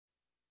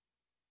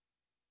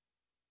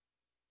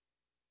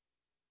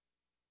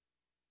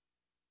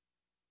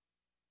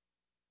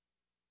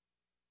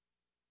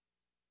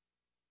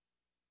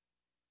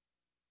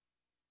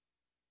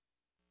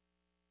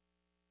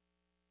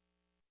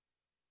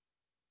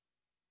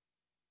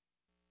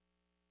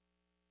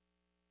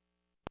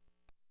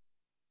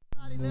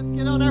Let's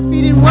get on our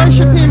feet and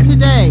worship him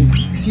today.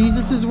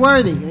 Jesus is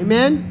worthy.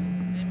 Amen.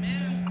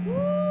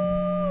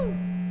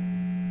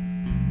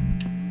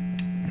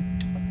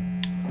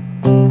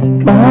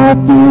 My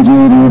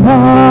fugitive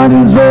heart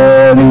is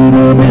ready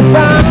to be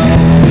found.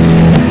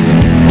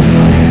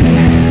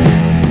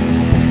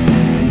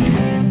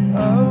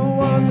 I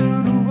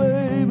wandered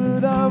away,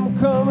 but I'm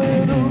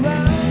coming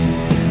around.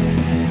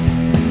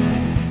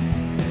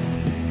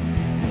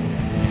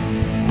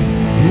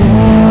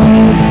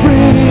 Lord,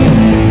 bring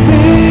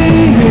me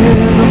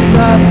in. I'm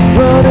not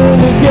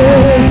running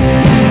again.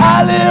 I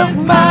lift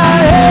my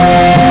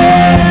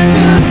hands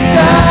to the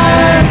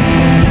sky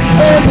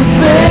and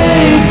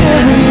forsake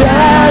every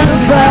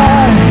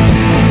alibi.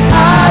 I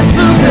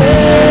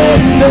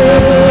surrender.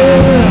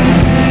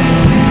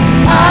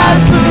 I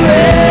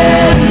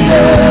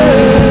surrender.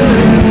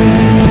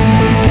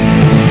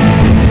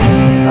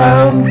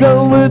 I'm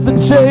done with the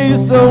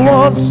chase. I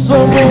want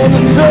someone to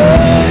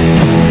trust.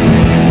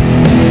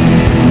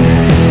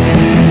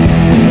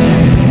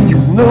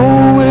 There's no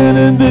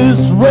winning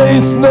this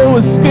race, no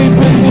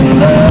escaping your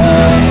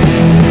love.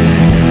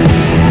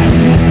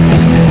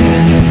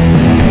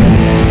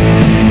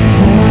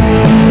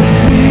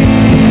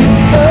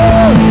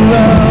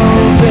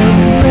 Around and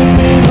bring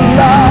me to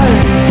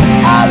life.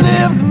 I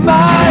lift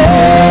my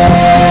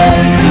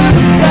hands to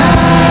the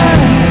sky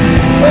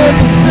and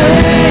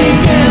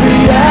forsake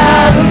every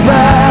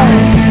alibi.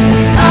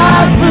 I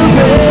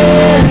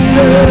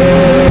surrender.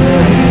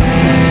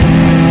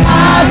 I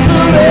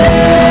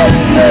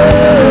surrender.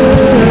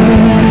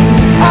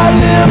 I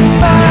lift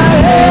my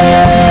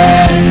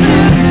hands to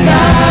the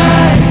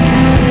sky.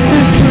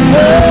 It's your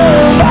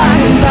love I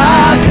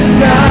cannot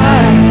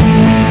deny.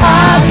 I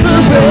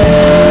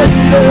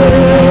surrender.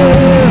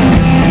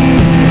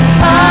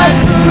 I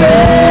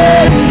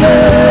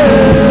surrender.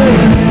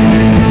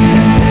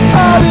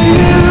 All to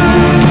you.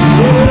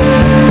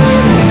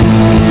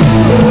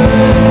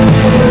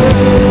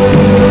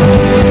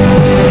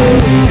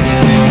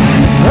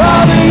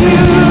 All to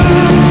you.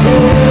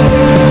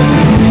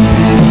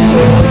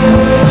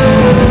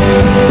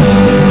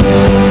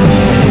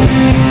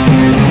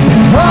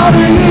 All to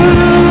you.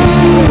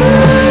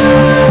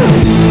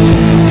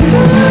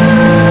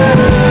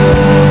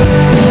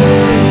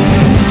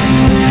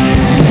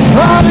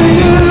 All to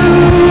you.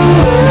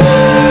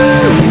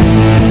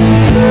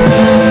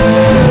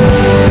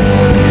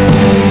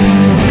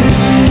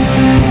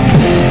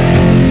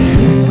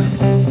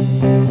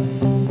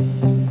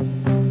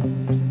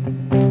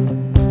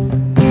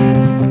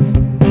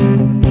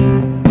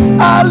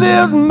 I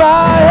lift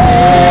my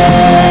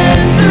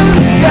hands to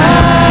the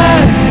sky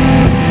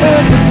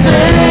and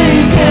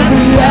forsake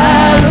every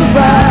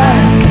alibi.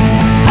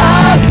 I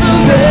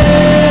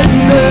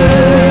surrender.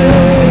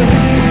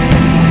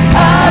 I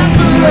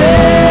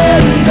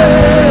surrender.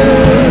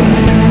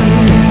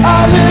 I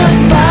lift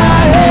my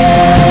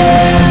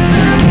hands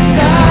to the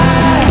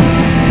sky.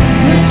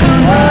 It's your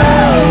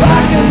love I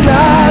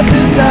cannot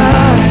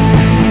deny.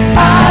 I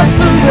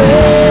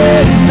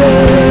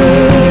surrender.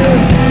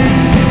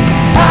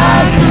 I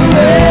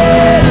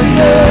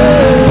surrender.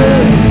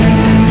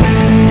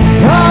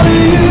 All to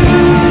you.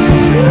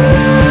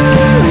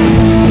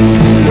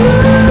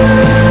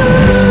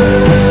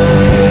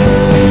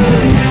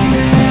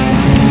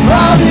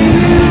 All to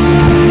you.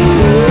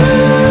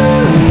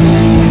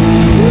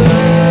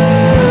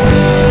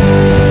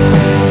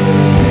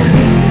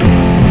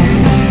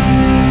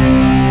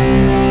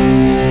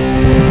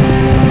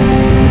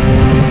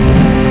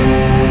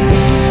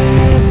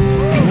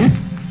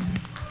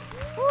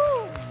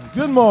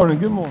 Good morning,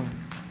 good morning.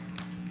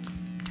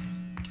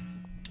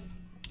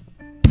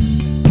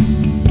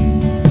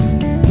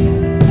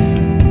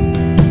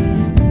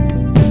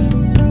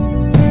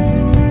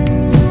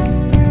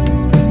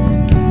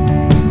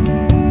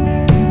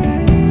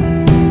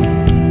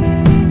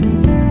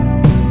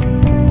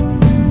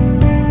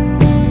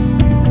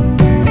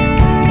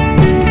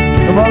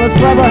 Come on, let's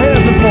clap our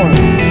hands this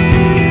morning.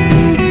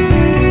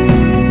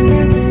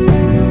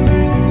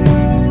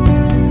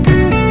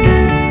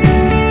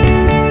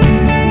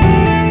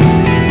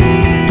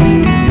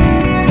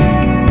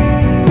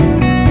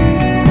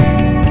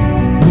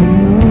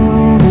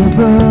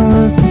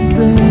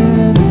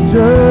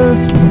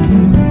 Just for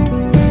you,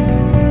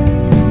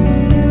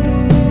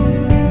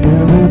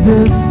 every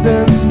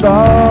distant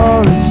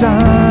star is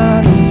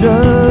shining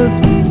just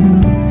for you.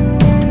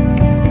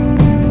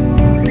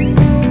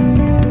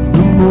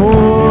 The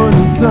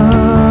morning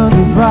sun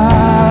is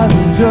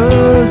rising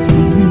just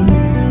for you.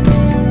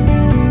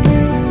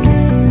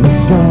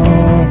 It's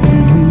all for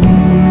you,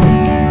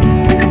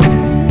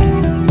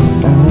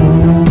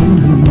 all for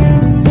you.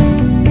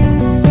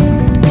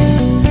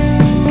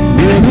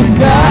 In the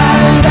sky.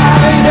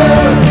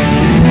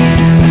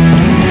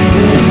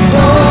 It's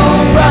all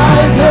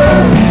brighter,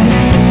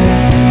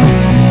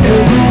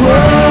 and the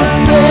world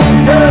stays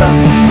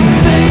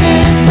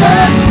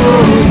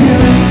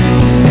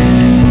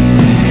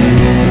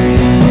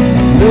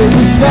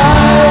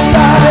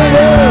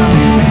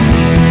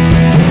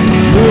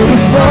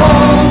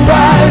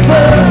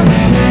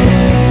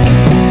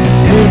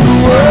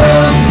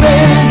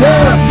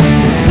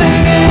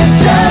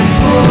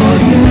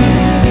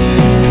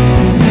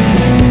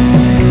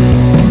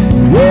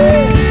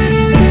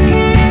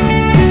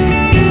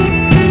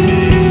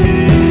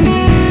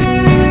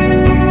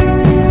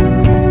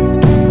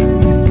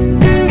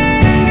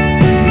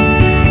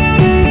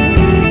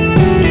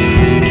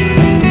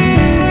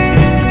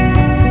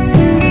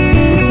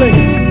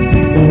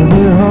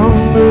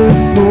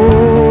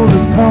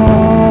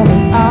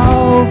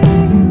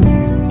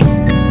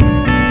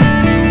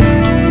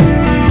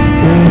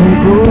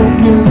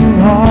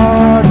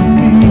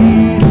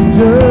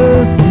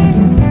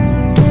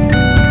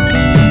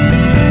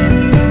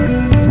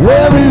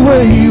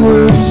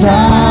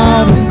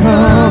time is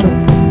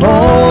coming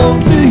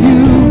home to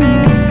you.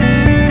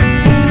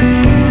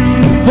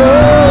 It's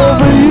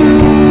over you,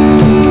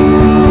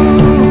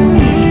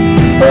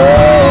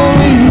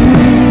 only you.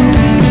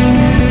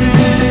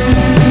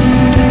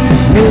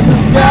 Let the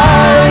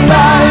sky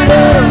light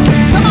up,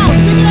 Come on,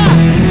 sing it out.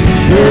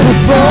 let the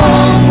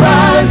sun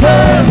rise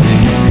up,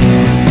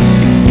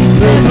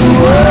 let the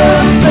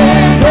world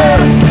stand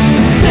up,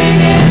 sing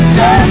it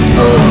just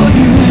for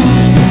you.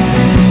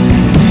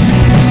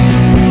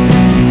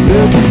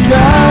 Let the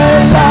sky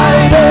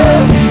light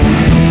up,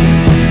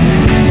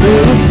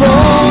 let the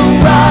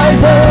sun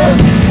rise up,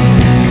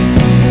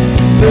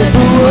 let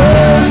the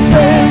world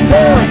stand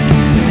up,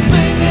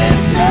 sing it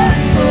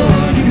just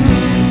for you.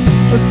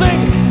 Let's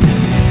sing.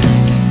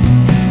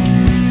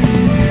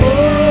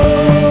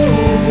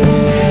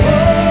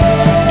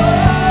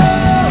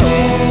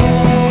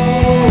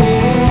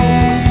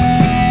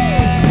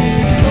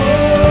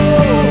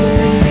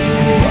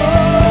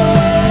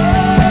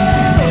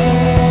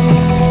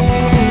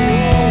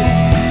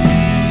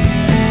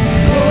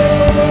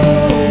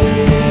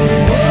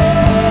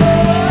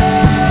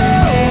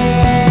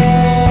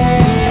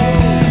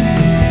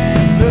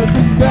 Let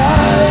the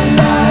sky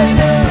light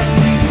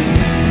up,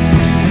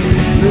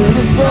 let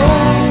the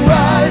sun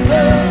rise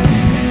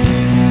up,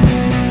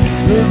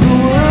 let the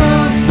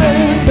world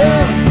stand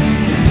up,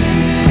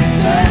 sing it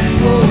just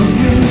for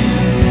you.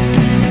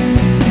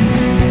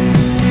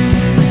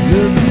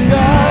 Let the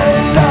sky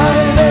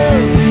light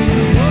up,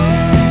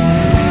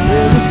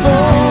 let the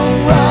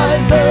sun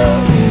rise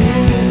up,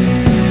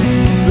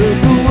 let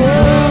the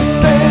world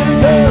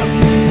stand up,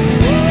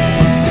 sing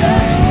it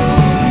just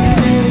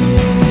for you.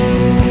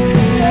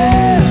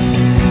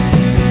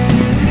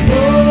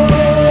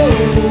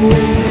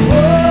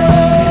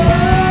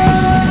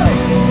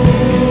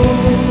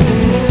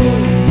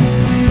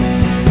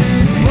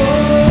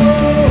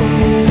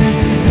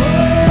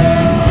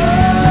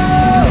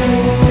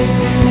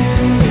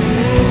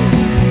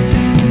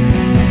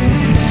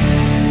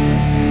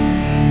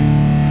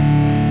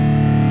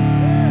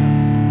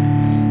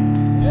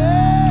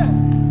 Yeah.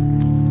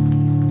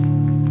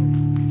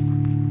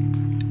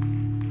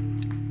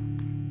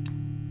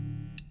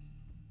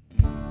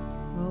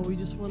 Oh, we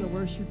just want to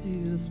worship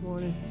you this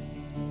morning.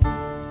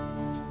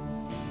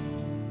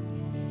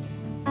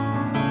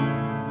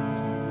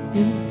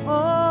 In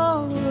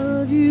all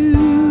of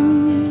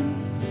you,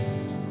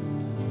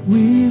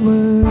 we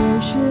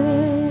worship.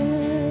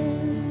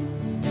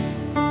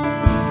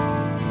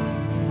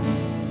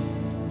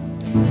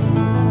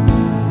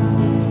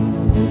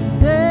 And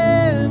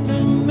stand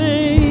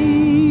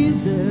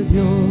amazed at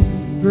your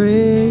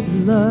great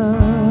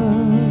love.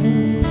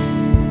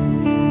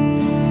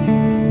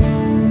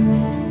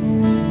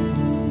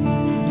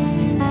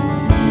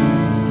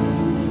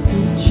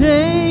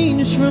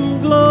 Change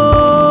from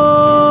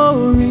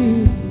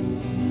glory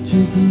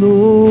to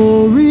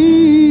glory.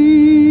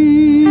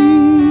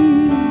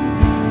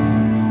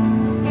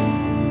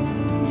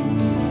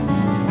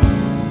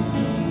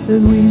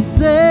 And we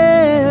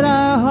set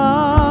our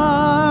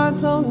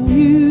hearts on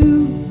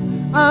you,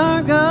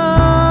 our God.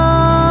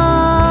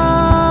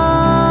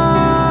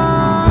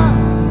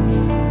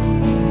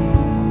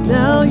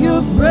 Now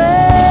your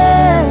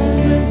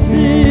presence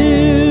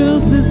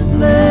fills this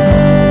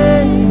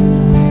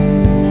place.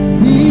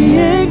 Be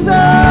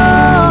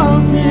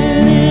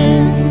exalted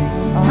in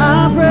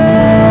our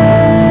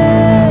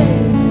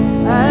praise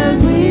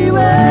as we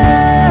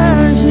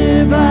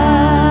worship.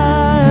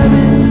 I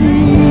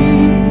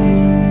believe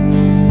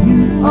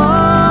you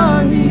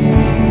are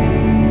here.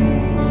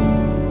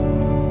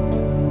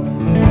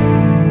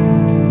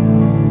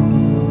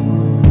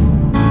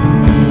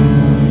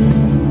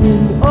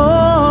 In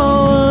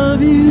all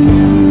of you,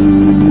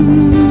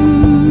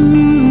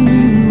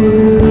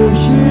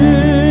 worship.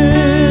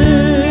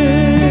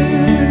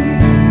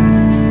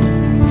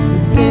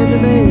 Stand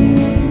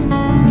amazed.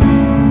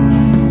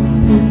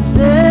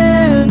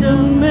 Stand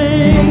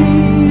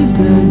amazed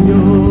at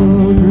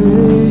your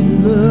great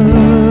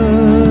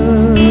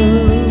love.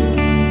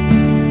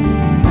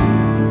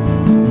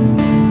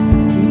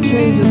 You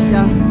change us,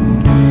 God.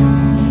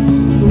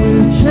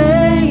 We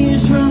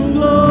change from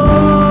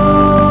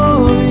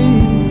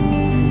glory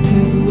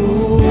to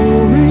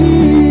glory.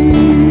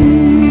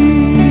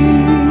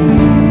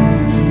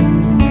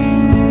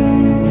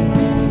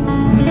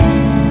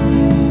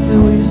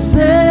 And we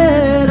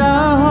set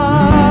our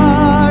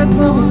hearts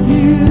on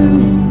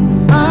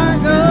you, our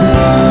God.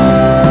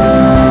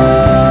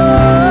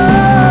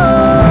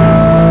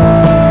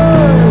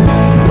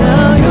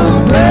 Now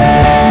your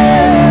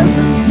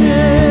presence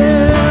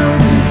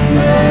fills this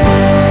place.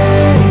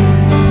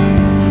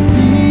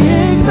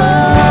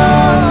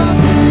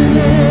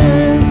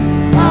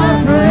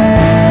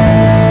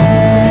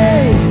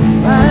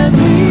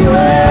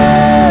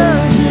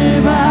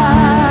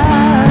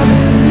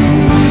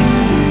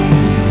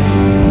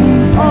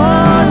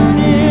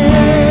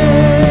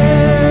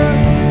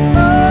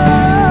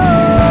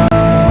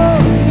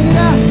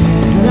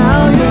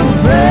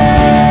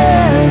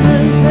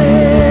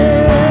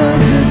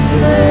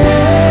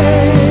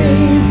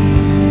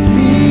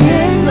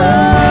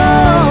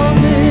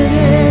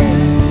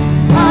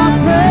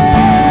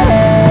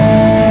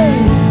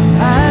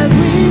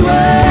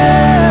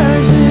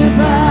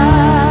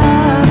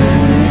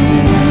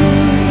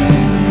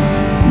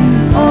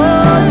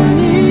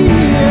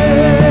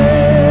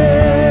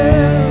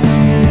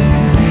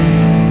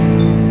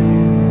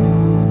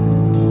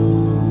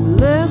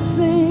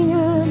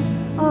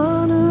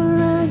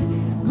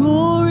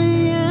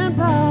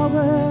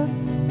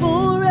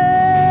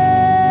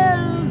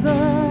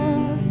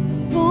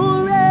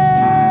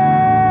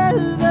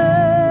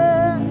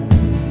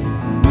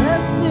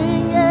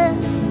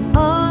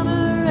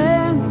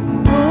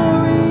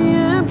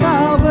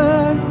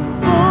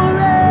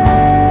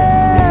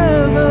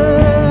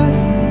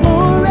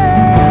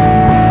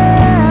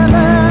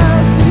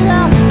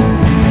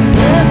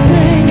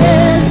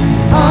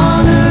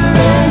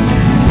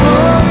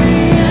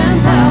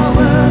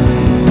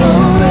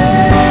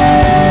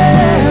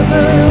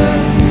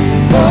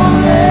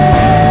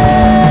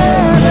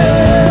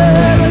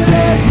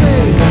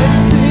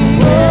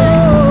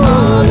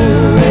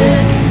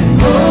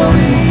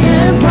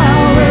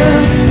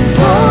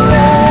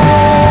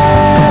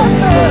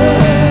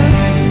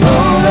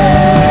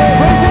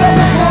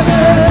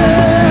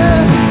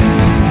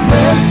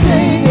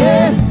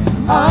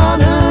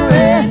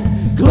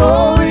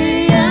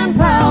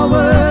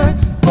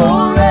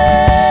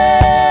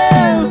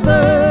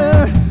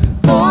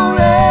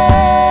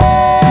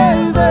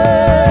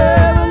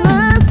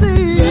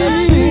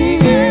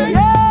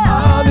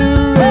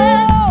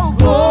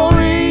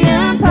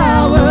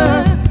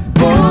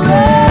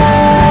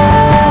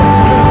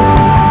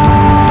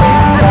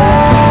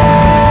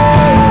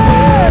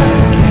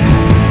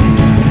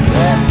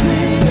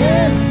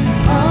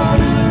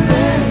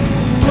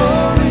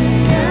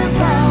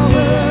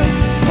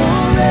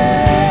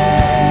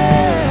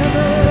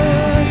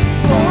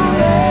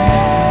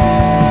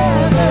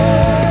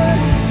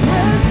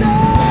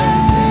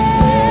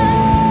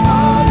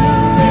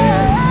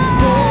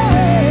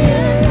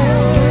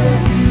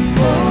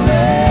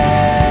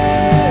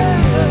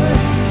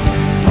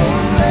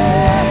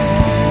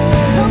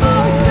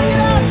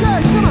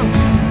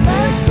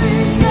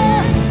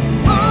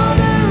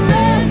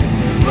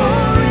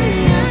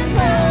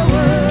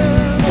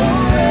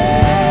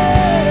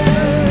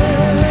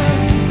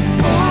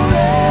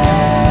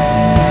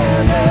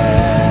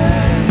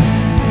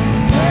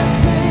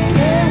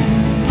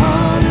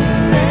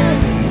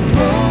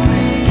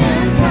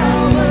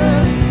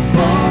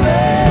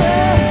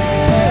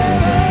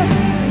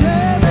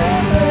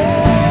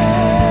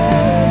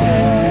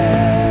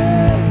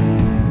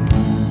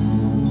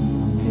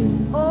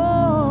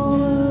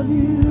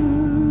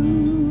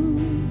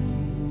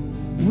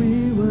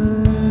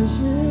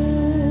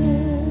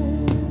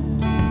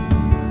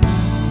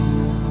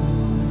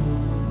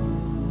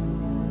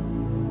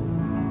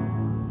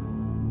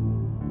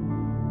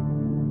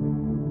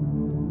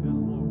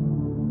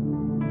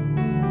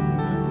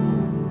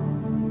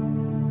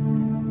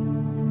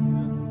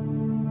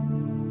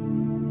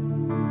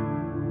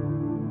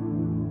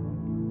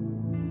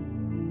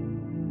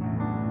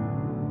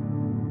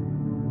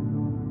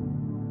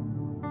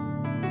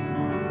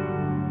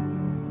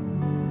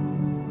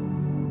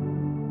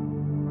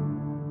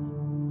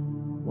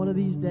 of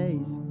these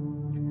days,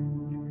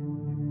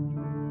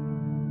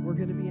 we're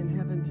going to be in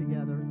heaven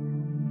together.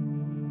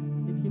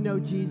 If you know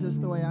Jesus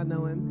the way I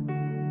know him.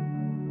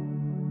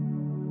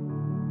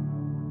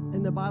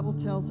 And the Bible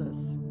tells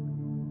us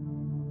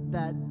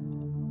that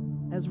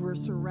as we're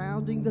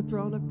surrounding the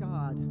throne of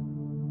God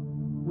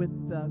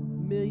with the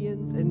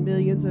millions and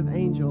millions of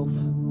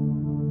angels,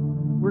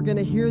 we're going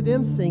to hear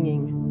them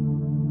singing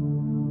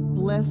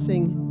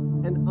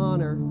blessing and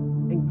honor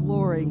and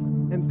glory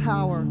and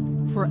power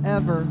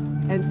forever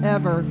and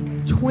ever,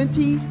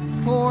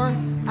 24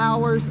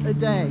 hours a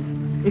day.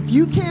 If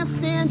you can't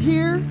stand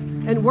here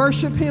and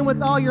worship him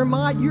with all your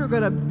might, you're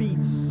going to be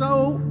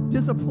so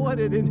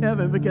disappointed in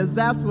heaven, because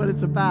that's what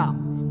it's about.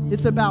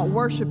 It's about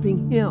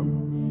worshiping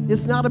him.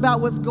 It's not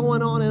about what's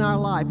going on in our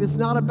life. It's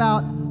not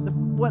about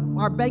what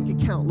our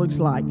bank account looks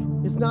like.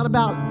 It's not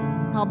about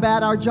how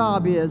bad our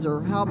job is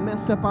or how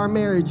messed up our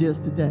marriage is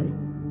today.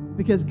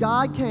 Because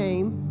God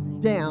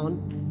came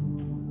down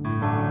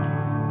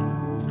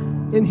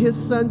in his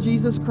son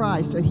Jesus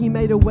Christ, and he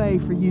made a way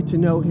for you to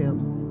know him.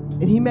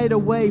 And he made a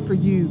way for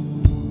you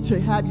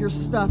to have your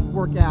stuff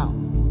work out.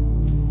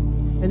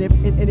 And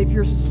if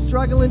you're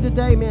struggling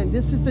today, man,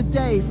 this is the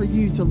day for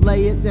you to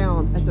lay it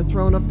down at the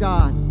throne of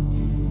God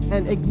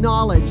and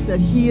acknowledge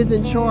that he is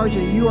in charge,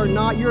 and you're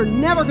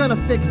never going to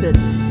fix it.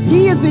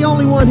 He is the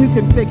only one who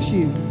can fix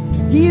you.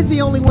 He is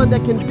the only one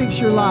that can fix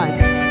your life.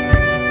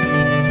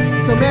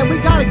 So, man, we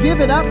got to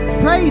give it up,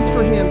 praise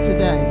for him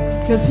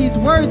today, because he's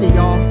worthy,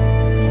 y'all.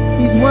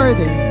 He's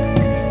worthy.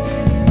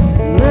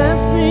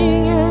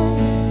 Blessing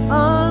and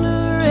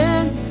honor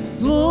and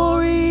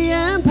glory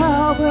and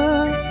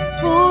power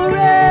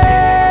forever,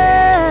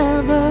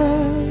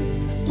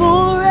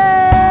 forever.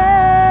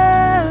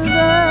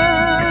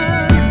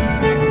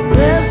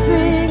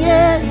 Blessing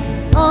and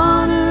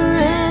honor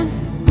and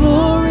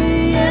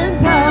glory and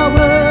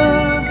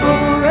power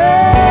forever,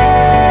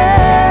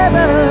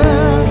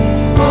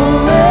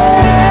 forever.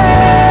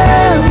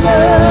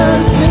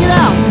 Sing it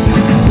out.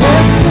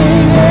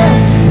 Blessing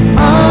and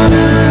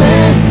honor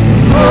and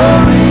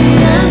glory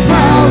and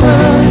power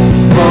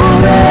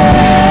forever.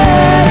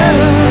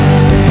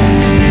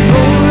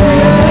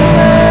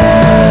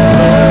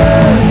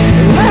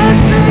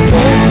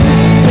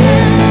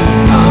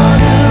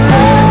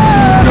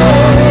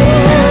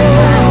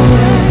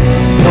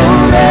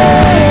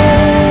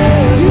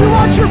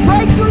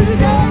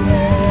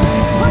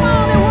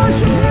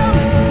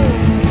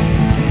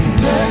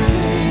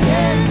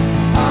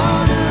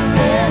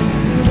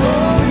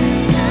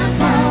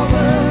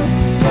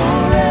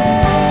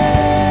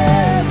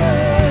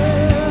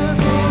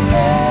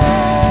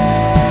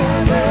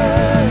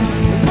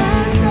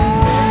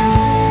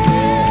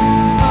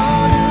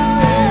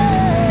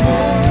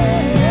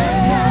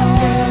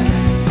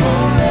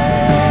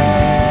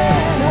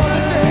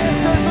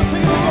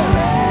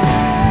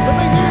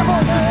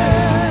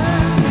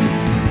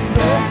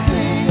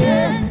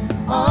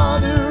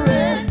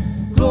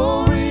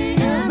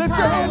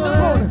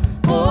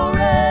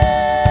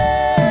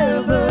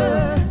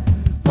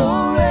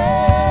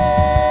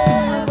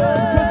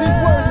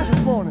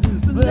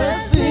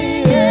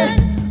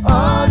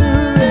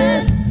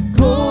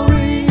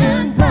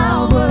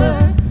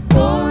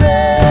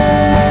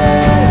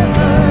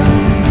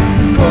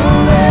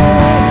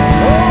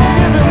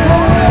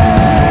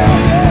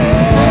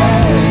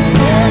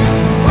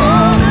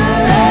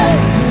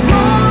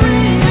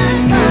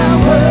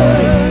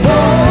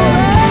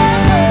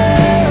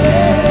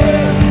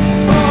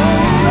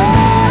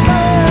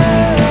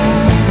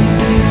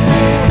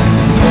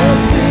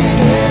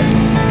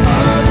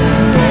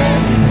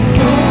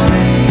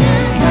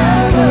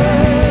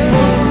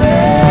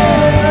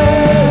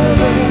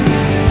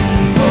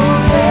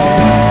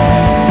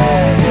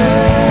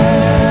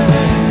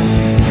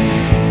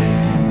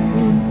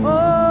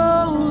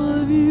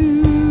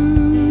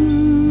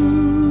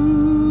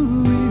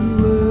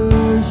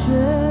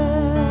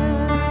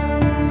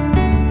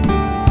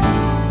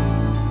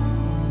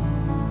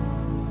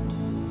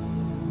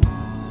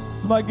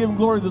 Somebody give him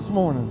glory this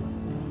morning.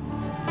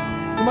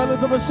 Somebody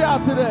lift up a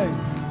shout today.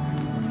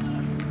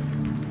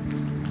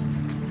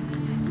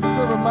 We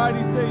serve a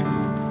mighty Savior.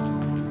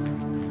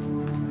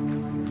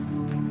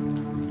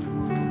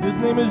 His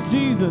name is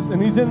Jesus,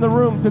 and he's in the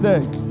room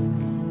today.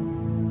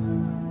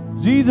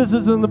 Jesus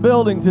is in the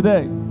building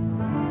today.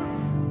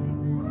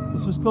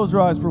 Let's just close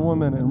your eyes for 1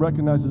 minute and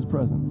recognize his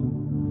presence.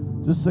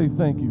 And just say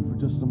thank you for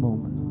just a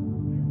moment.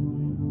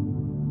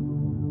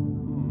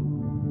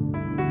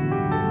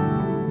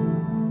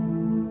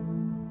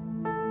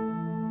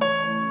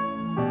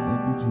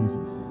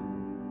 Jesus.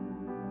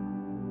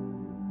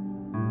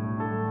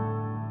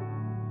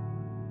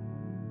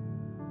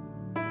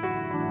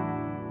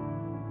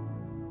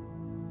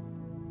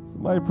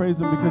 Somebody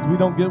praise him because we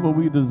don't get what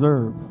we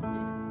deserve.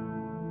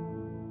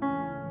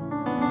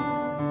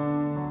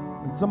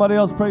 And somebody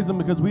else praise him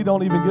because we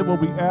don't even get what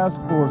we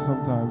ask for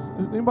sometimes.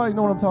 Anybody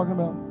know what I'm talking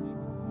about?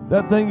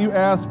 That thing you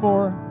asked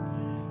for,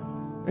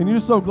 and you're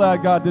so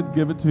glad God didn't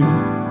give it to you.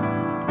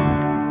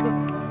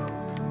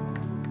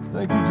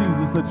 Thank you,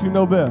 Jesus, that you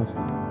know best.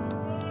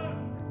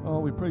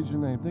 we praise your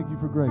name. Thank you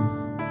for grace.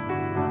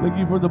 Thank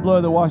you for the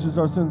blood that washes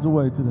our sins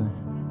away today.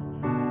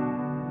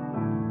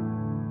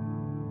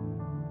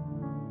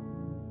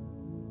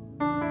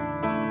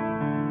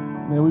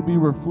 May we be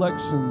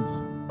reflections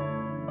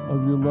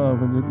of your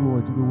love and your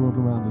glory to the world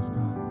around us,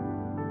 God.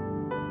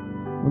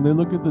 When they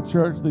look at the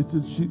church,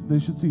 they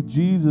should see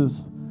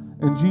Jesus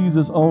and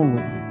Jesus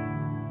only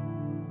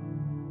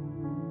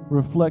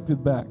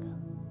reflected back.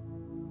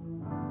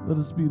 Let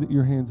us be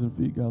your hands and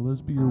feet, God. Let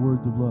us be your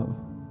words of love.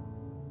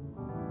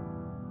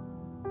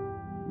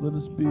 Let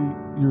us be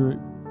your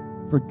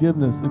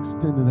forgiveness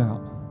extended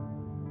out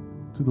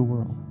to the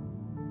world.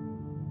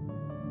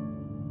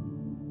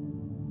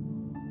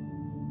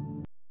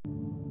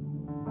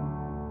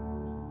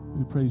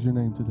 We praise your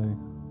name today.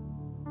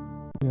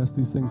 We ask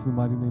these things in the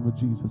mighty name of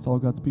Jesus. All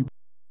God's people,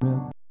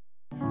 amen.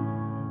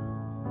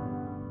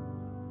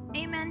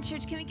 Amen,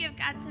 church. Can we give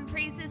God some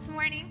praise this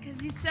morning? Because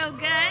he's so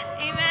good.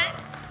 Amen.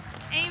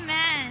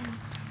 Amen.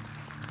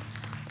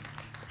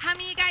 How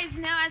many of you guys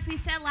know, as we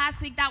said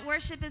last week, that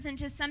worship isn't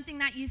just something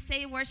that you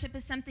say, worship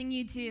is something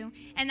you do.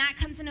 And that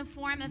comes in a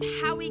form of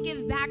how we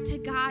give back to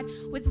God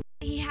with what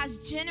he has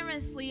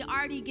generously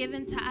already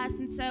given to us.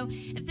 And so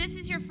if this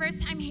is your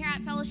first time here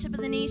at Fellowship of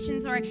the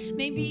Nations, or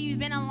maybe you've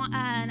been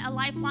a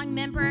lifelong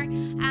member,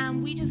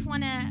 we just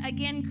want to,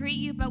 again, greet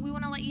you, but we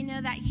want to let you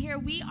know that here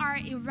we are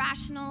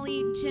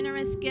irrationally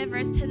generous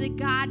givers to the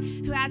God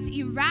who has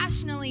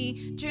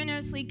irrationally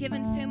generously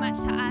given so much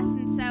to us.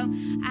 And so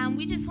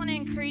we just want to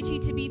encourage you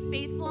to be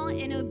faithful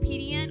and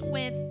obedient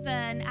with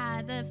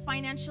the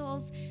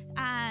financials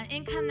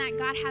income that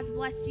God has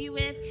blessed you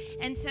with.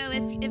 And so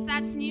if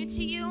that's new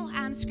to you,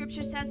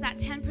 Scripture says that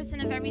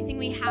 10% of everything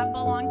we have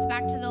belongs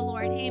back to the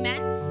Lord. Amen.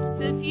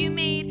 So if you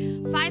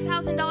made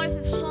 $5,000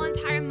 this whole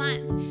entire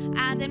month,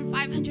 then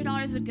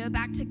 $500 would go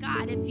back to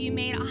God. If you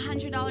made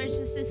 $100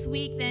 just this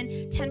week,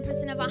 then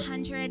 10% of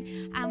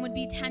 100 would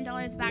be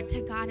 $10 back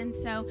to God. And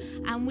so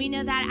we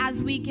know that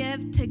as we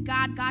give to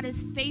God, God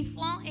is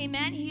faithful.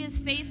 Amen. He is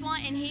faithful,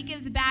 and he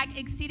gives back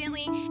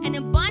exceedingly and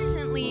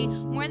abundantly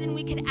more than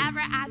we could ever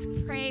ask,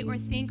 pray, or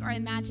think, or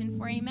imagine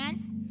for.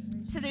 Amen.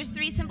 So there's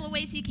 3 simple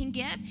ways you can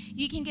give.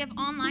 You can give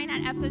online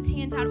at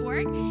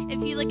FOTN.org.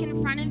 If you look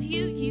in front of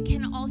you, you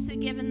can also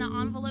give in the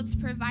envelopes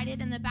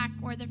provided in the back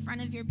or the front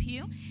of your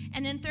pew.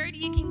 And then third,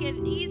 you can give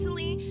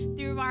easily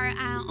through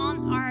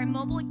our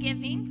mobile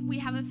giving. We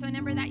have a phone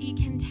number that you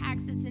can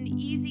text. It's an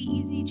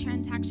easy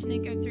transaction to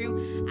go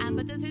through.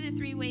 But those are the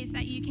 3 ways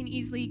that you can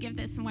easily give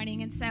this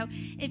morning. And so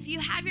if you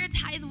have your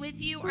tithe with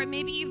you, or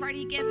maybe you've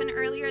already given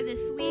earlier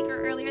this week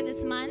or earlier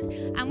this month,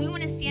 we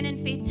want to stand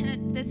in faith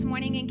this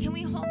morning. And can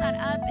we hold that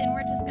up, and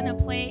we're just going to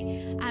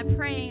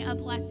pray a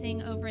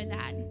blessing over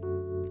that.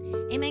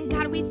 Amen.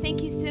 God, we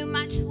thank you so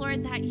much,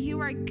 Lord, that you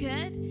are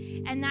good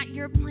and that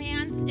your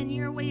plans and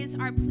your ways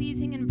are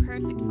pleasing and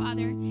perfect,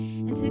 Father.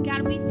 And so,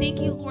 God, we thank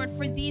you, Lord,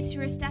 for these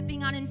who are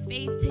stepping out in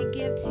faith to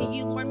give to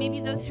you, Lord. Maybe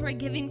those who are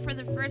giving for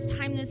the first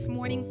time this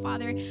morning,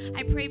 Father.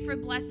 I pray for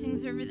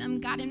blessings over them,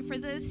 God, and for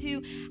those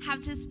who have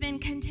just been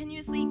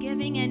continuously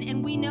giving,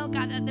 and we know,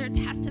 God, that they're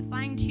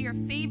testifying to your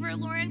favor,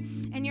 Lord,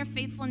 and your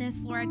faithfulness,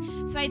 Lord.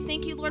 So I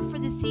thank you, Lord, for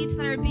the seeds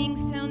that are being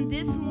sown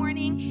this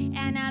morning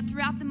and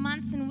throughout the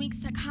months and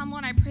weeks to come,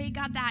 Lord. I pray,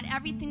 God, that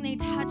everything they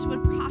touch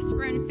would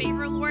prosper in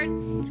favor, Lord,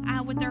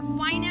 with their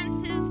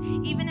finances,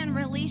 even in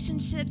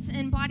relationships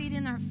embodied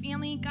in their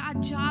family,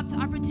 God, jobs,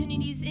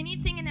 opportunities,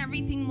 anything and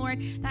everything,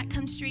 Lord, that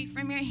comes straight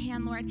from your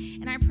hand, Lord.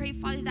 And I pray,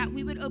 Father, that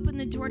we would open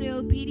the door to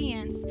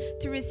obedience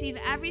to receive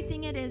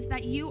everything it is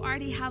that you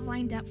already have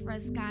lined up for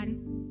us, God.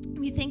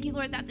 We thank you,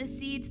 Lord, that the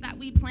seeds that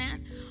we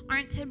plant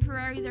aren't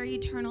temporary, they're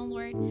eternal,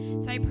 Lord.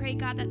 So I pray,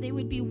 God, that they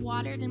would be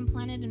watered and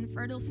planted in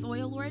fertile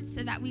soil, Lord,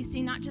 so that we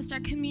see not just our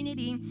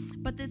community,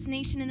 but this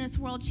nation and this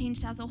world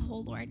changed as a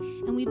whole, Lord.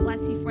 And we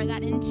bless you for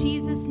that in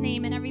Jesus'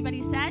 name. And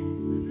everybody said?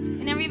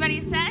 And everybody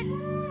said?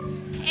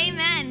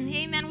 Amen.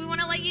 Amen. We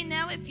want to let you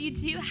know, if you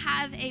do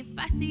have a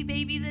fussy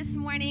baby this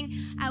morning,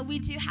 we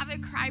do have a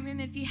cry room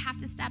if you have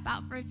to step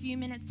out for a few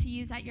minutes to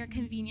use at your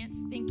convenience.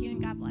 Thank you,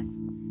 and God bless.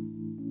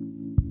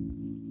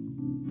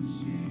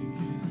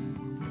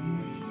 Shaken,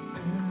 weak,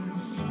 and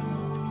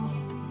strong,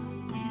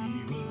 we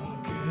will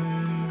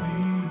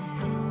carry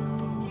on.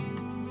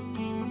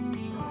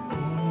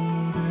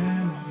 Old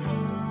and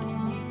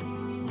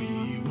young, we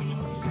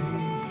will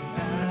sing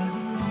as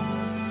one.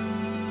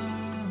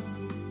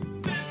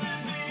 This is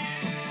the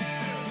year.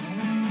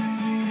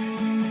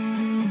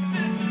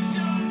 This is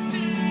your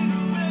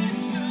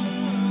generation.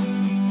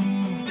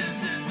 This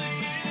is the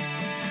year.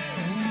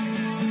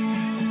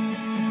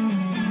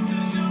 This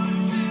is your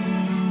generation.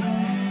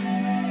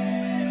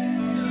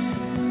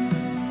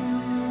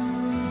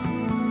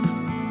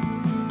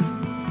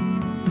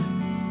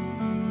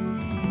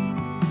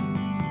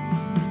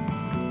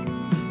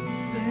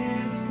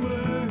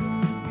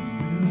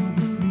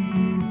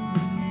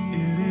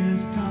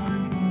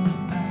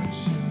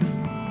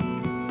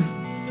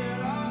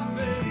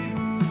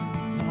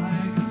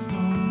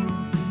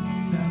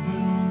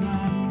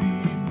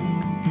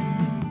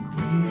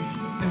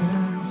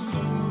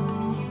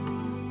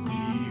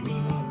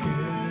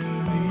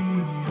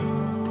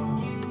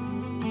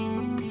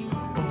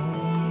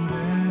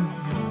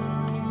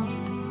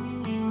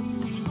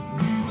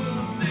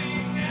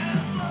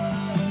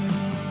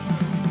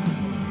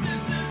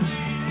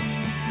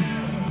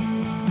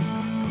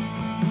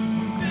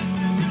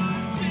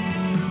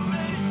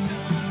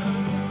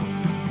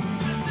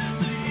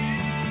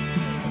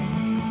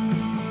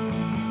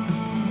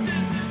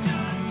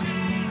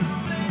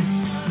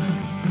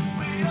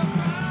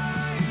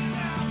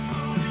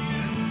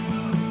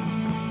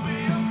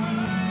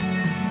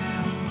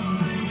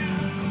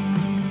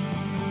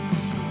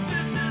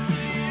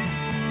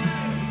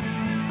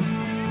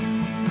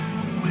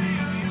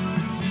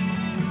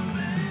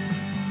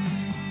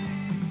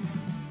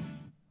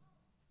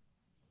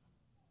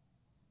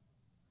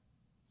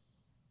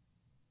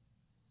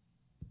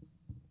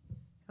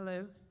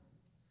 Hello.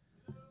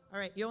 All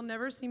right, you'll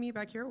never see me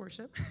back here at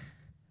worship.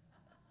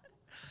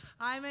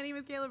 Hi, my name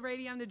is Johnny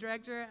Brady. I'm the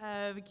director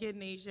of Kid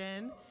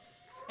Nation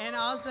and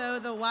also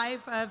the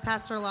wife of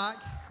Pastor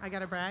Locke. I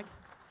gotta brag.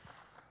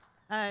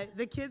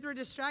 The kids were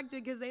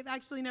distracted because they've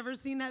actually never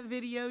seen that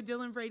video.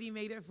 Dylan Brady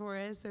made it for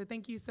us, so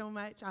thank you so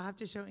much. I'll have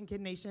to show it in Kid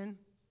Nation.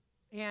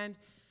 And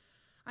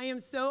I am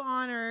so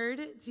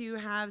honored to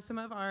have some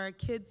of our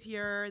kids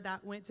here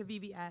that went to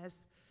VBS.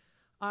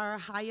 Our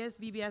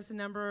highest VBS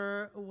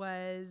number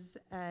was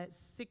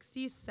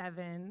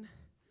 67,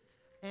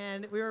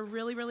 and we were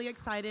really, really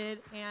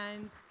excited,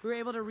 and we were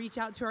able to reach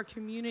out to our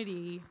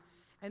community,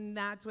 and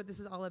that's what this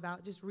is all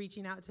about, just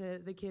reaching out to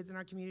the kids in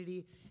our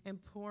community and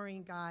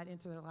pouring God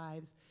into their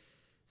lives.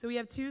 So we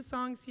have 2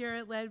 songs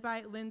here led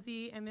by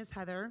Lindsay and Miss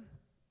Heather,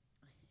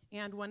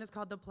 and one is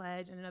called The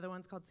Pledge, and another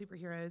one's called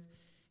Superheroes,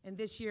 and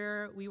this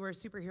year we were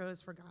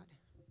superheroes for God.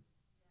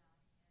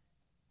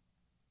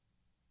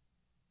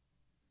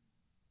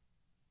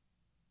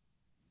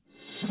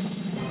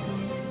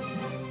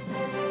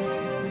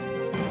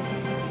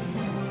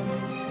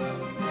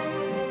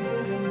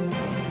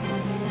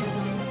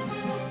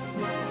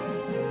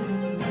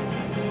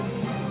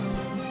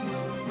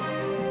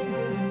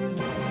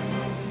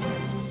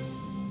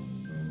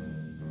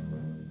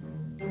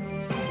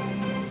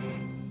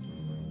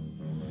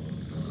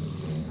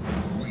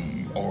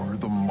 Are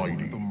the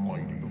mighty,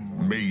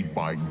 made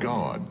by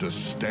God to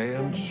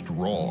stand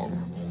strong,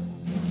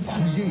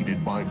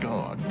 created by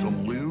God to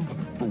live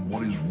for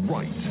what is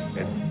right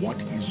and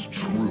what is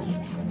true.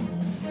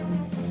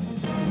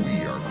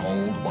 We are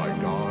called by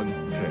God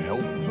to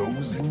help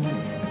those in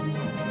need.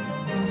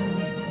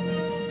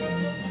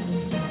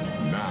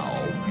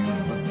 Now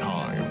is the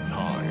time.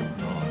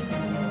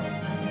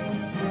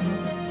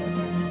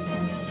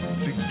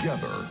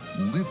 Together,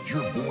 lift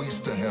your voice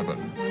to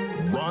heaven.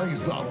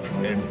 Rise up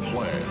and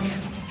pledge.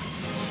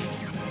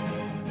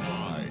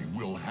 I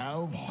will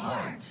have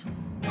heart.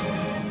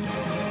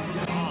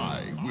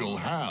 I will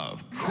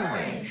have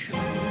courage.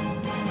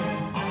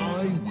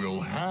 I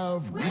will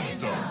have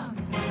wisdom.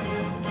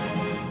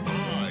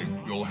 I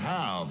will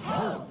have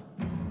hope.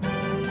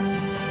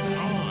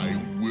 I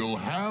will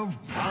have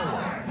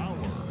power.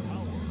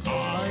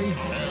 I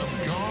have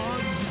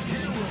God's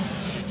hero.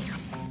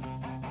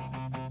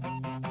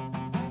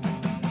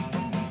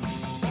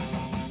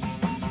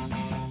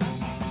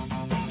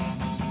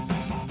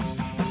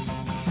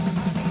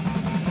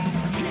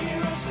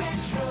 Hero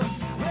Central,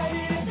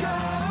 ready to go.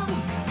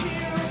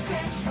 Hero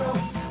Central,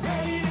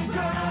 ready to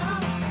go.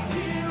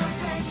 Hero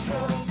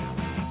Central,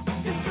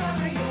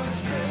 discover your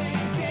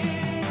strength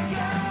in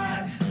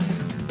God.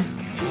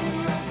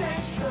 Hero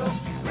Central,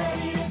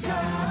 ready to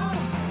go.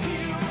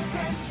 Hero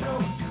Central,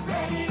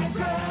 ready to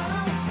go.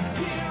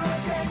 Hero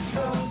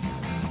Central,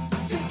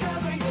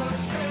 discover your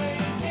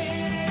strength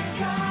in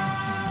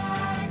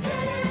God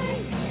today.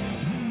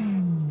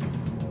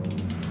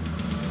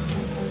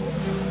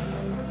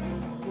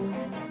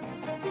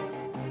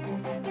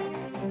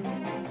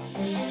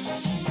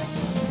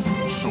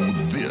 So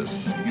this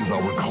is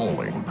our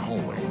calling.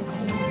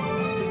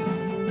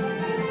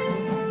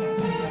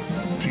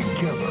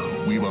 Together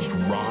we must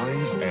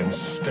rise and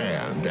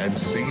stand and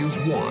say as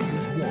one.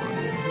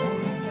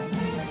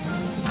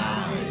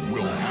 I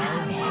will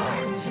have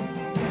heart.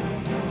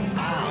 I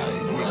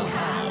will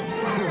have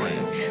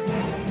courage.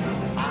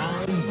 I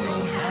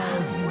will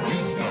have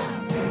wisdom.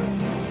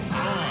 I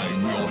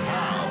will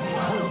have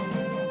hope.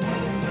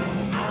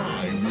 I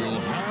will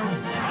have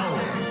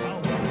power.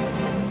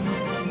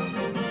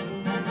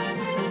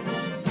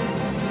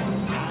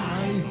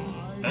 I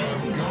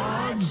am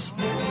God's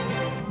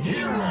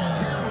hero.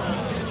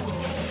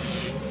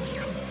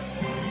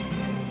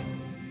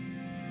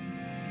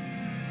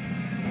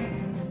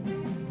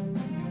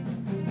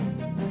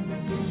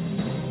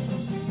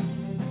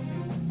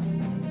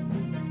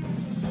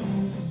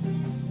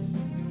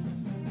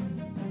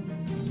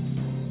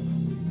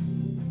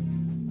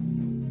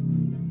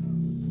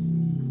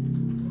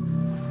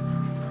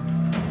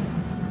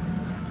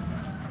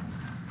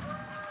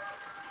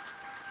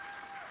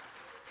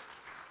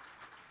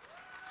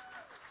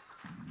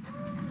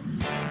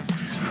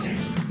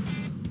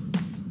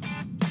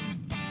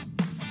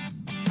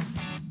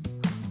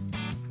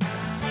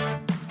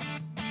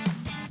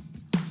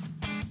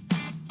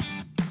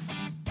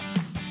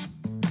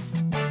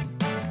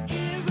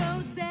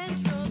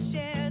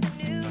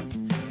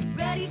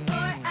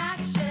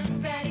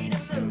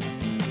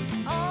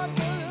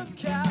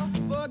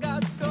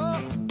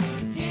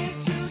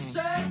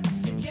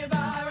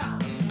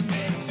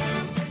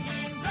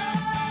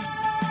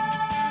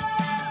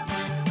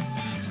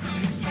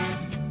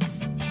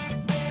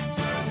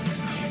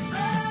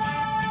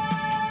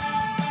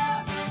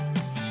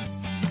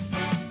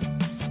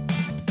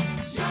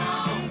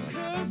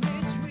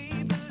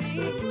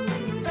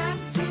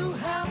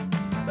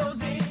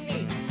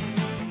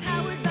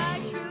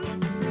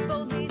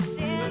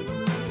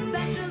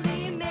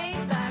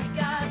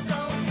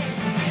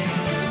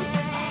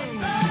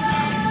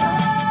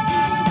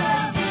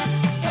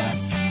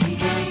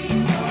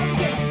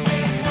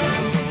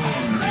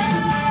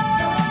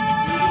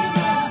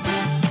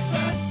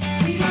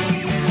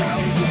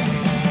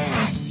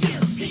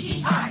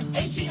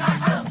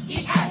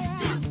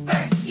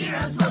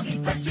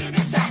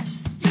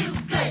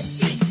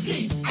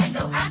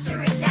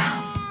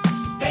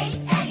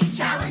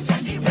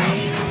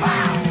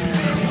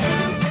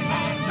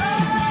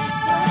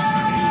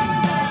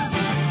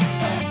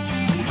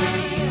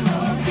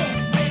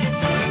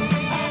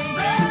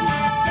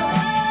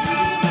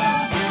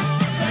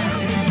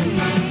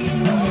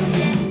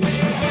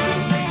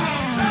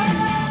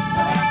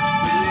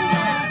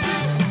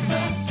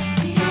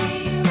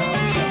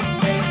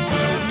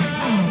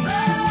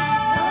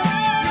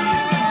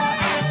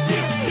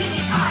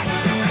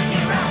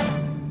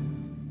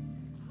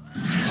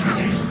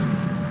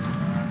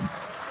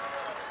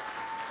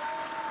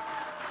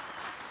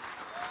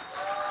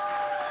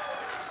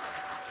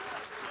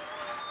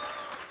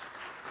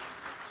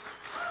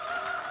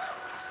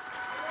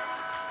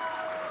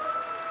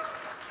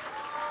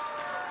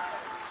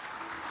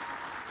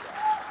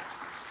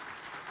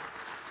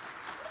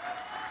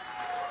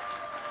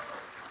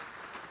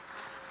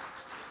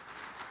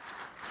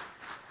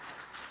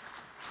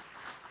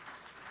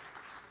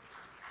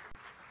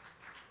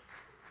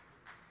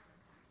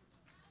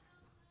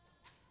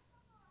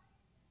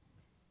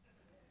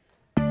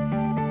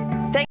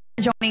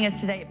 Joining us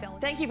today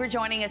Thank you for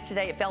joining us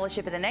today at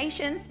Fellowship of the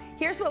Nations.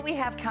 Here's what we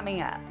have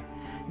coming up.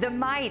 The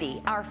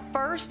Mighty, our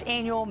first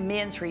annual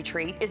men's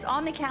retreat, is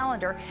on the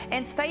calendar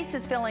and space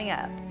is filling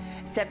up.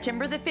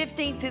 September the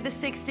 15th through the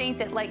 16th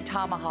at Lake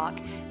Tomahawk.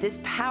 This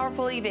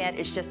powerful event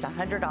is just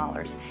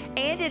 $100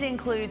 and it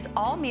includes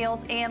all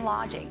meals and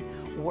lodging.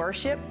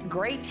 Worship,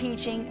 great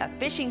teaching, a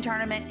fishing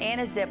tournament, and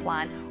a zip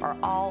line are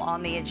all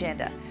on the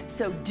agenda.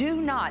 So do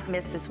not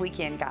miss this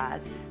weekend,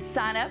 guys.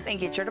 Sign up and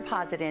get your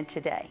deposit in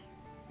today.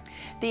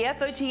 The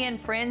FOTN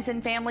Friends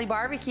and Family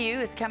Barbecue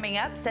is coming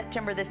up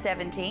September the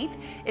 17th.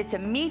 It's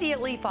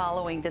immediately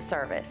following the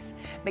service.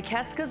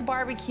 McKeska's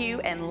Barbecue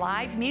and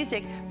live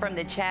music from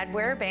the Chad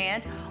Ware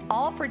Band,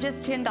 all for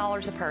just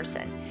 $10 a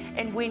person.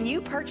 And when you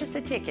purchase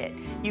a ticket,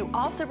 you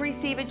also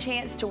receive a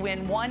chance to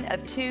win one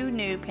of 2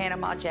 new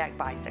Panama Jack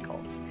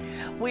bicycles.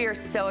 We are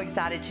so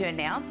excited to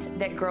announce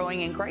that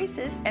Growing in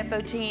Graces,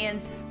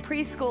 FOTN's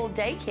preschool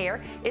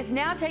daycare, is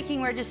now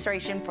taking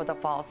registration for the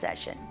fall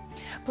session.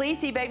 Please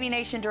see Baby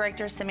Nation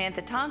Director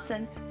Samantha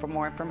Thompson for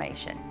more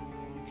information.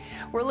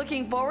 We're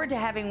looking forward to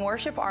having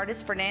worship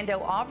artist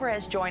Fernando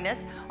Alvarez join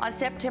us on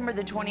September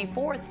the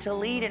 24th to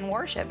lead in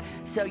worship,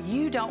 so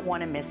you don't want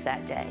to miss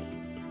that day.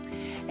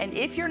 And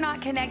if you're not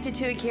connected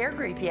to a care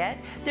group yet,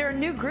 there are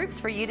new groups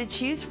for you to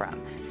choose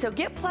from, so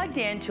get plugged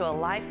into a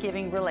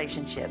life-giving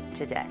relationship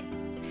today.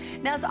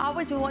 Now, as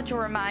always, we want to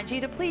remind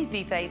you to please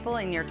be faithful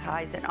in your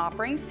tithes and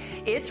offerings.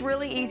 It's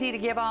really easy to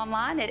give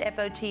online at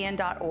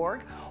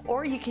FOTN.org,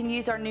 or you can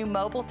use our new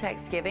mobile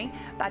text giving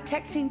by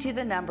texting to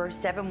the number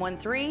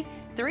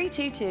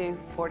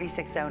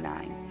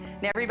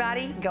 713-322-4609. Now,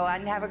 everybody, go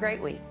out and have a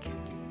great week.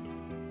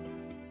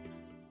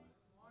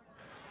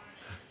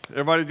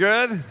 Everybody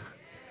good?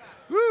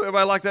 Woo,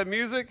 everybody like that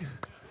music?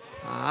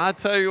 I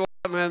tell you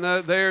what, man,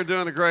 they are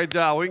doing a great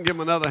job. We can give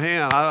them another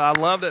hand. I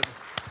loved it.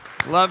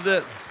 Loved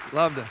it.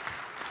 Loved it.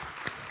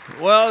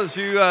 Well, as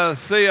you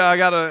see, I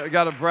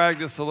gotta brag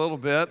just a little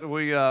bit.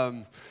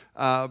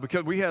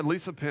 Because we had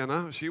Lisa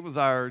Penna. She was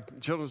our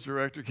children's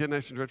director, Kid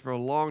Nation director for a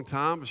long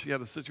time, but she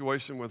had a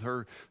situation with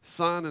her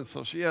son, and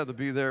so she had to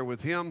be there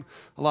with him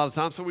a lot of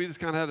times. So we just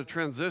kind of had a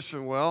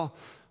transition. Well,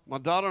 my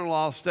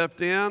daughter-in-law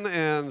stepped in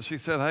and she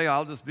said, hey,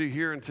 I'll just be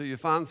here until you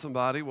find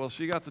somebody. Well,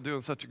 she got to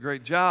doing such a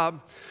great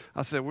job.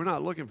 I said, we're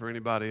not looking for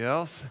anybody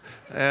else.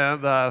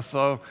 And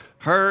so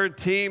her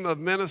team of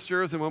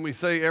ministers, and when we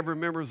say every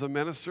member is a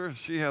minister,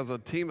 she has a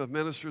team of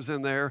ministers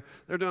in there.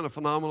 They're doing a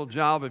phenomenal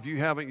job. If you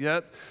haven't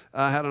yet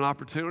had an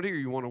opportunity or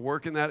you want to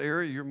work in that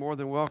area, you're more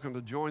than welcome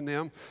to join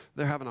them.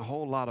 They're having a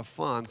whole lot of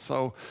fun.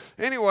 So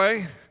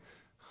anyway,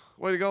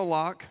 way to go,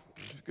 Locke.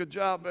 Good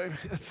job, baby.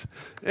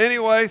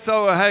 Anyway,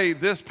 so hey,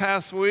 this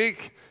past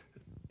week,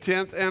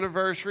 10th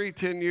anniversary,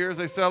 10 years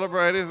they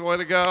celebrated. Way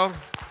to go.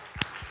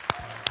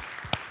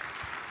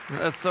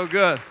 That's so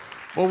good.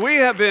 Well, we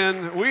have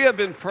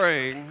been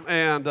praying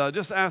and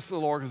just asking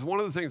the Lord, because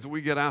one of the things that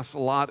we get asked a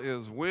lot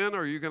is, when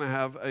are you going to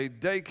have a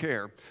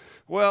daycare?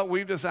 Well,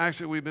 we've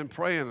been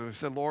praying and we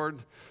said,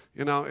 Lord,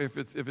 you know, if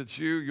it's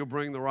you, you'll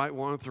bring the right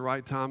one at the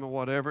right time and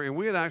whatever. And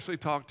we had actually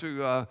talked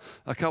to a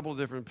couple of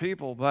different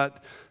people,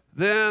 but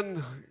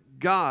then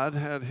God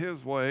had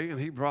his way, and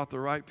he brought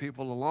the right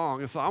people along.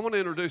 And so I want to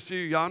introduce to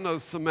you, y'all know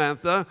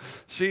Samantha.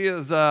 She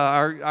is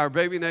our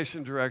Baby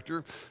Nation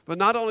director. But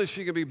not only is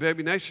she going to be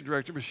Baby Nation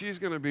director, but she's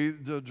going to be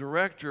the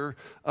director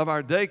of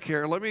our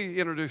daycare. Let me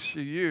introduce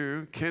to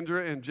you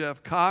Kendra and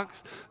Jeff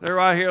Cox. They're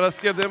right here. Let's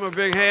give them a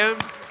big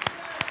hand.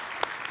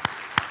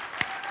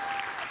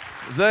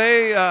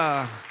 They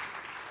are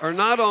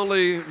not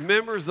only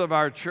members of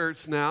our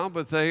church now,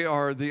 but they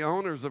are the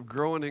owners of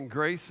Growing in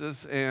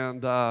Graces.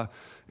 And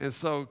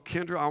so,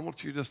 Kendra, I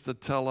want you just to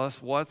tell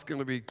us what's going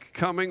to be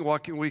coming,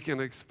 what we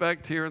can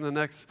expect here in the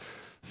next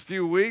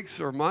few weeks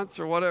or months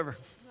or whatever.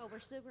 Well, we're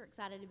super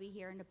excited to be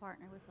here and to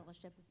partner with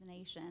Fellowship of the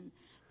Nation.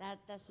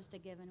 That's just a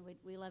given.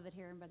 We love it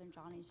here, and Brother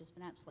Johnny's just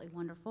been absolutely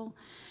wonderful.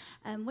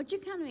 What you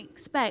kind of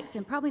expect,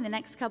 and probably in the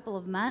next couple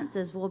of months,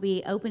 is we'll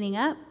be opening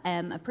up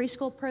a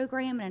preschool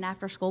program and an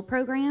after-school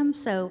program.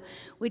 So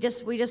we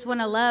just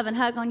want to love and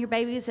hug on your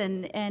babies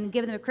and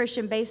give them a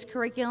Christian-based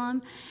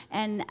curriculum,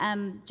 and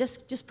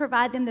just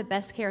provide them the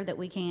best care that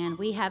we can.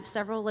 We have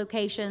several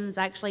locations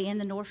actually in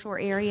the North Shore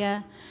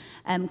area.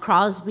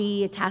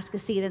 Crosby,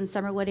 Atascocita, and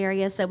Summerwood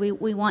area. So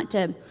we want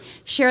to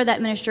share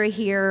that ministry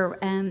here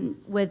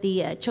with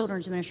the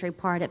children's ministry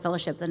part at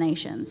Fellowship of the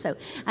Nation. So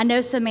I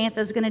know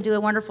Samantha's going to do a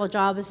wonderful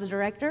job as the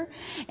director,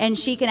 and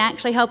she can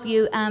actually help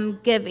you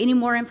give any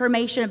more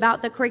information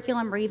about the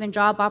curriculum or even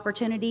job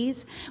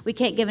opportunities. We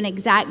can't give an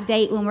exact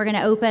date when we're going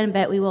to open,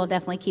 but we will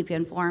definitely keep you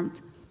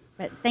informed.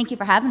 But thank you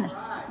for having us.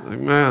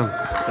 Amen.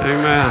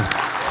 Amen.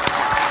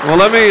 Well,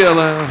 let me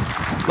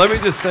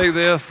just say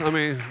this. I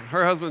mean,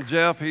 her husband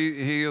Jeff,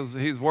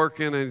 he's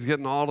working and he's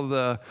getting all of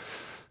the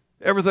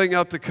everything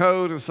up to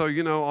code, and so,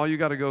 all you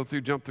got to go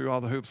through, jump through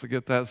all the hoops to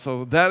get that.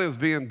 So that is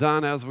being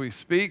done as we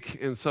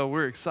speak, and so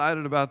we're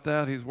excited about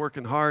that. He's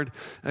working hard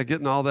at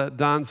getting all that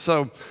done.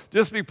 So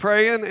just be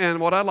praying, and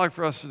what I'd like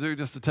for us to do,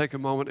 just to take a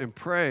moment and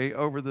pray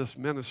over this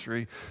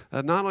ministry,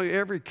 that not only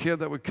every kid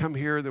that would come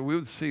here, that we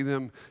would see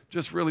them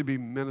just really be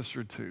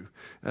ministered to,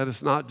 that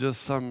it's not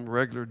just some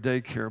regular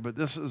daycare, but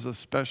this is a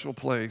special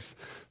place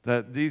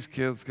that these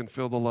kids can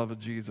feel the love of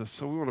Jesus.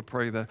 So we want to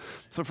pray that.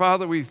 So,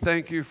 Father, we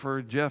thank you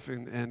for Jeff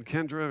and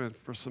Kendra and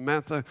for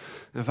Samantha.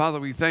 And, Father,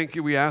 we thank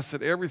you. We ask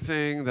that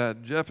everything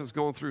that Jeff is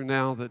going through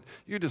now, that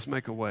you just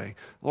make a way.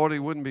 Lord,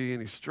 there wouldn't be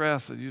any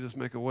stress, that you just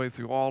make a way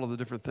through all of the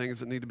different things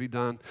that need to be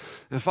done.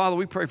 And, Father,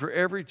 we pray for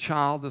every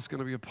child that's going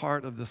to be a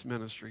part of this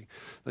ministry,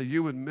 that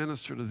you would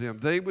minister to them.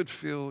 They would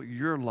feel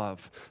your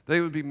love. They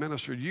would be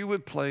ministered. You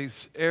would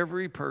place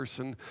every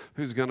person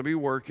who's going to be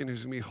working,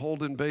 who's going to be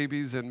holding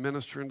babies and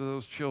ministering to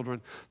those children,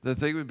 that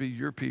they would be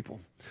your people,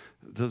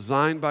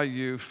 designed by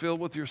you, filled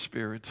with your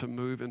spirit to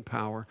move in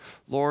power.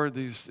 Lord,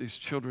 these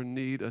children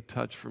need a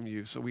touch from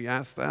you. So we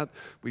ask that.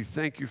 We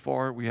thank you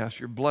for it. We ask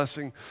your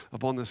blessing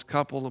upon this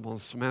couple, upon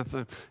Samantha.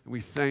 And we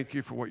thank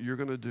you for what you're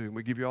going to do. And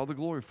we give you all the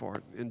glory for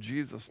it. In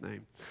Jesus'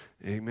 name,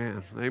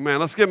 amen. Amen.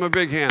 Let's give them a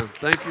big hand.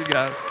 Thank you,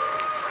 guys.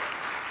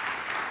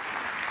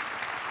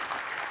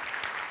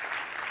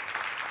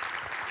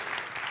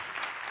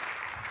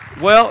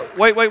 Well,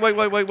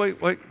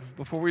 wait.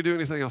 Before we do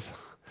anything else,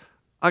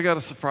 I got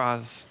a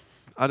surprise.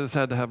 I just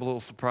had to have a little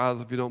surprise,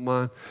 if you don't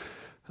mind.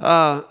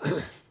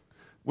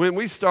 When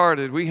we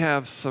started, we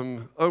have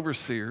some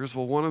overseers.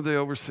 Well, one of the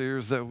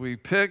overseers that we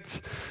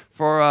picked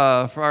for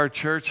our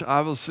church,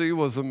 obviously,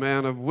 was a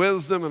man of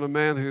wisdom and a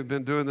man who had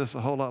been doing this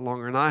a whole lot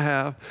longer than I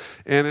have.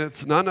 And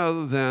it's none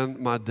other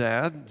than my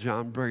dad,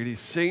 John Brady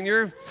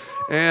Sr.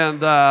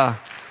 And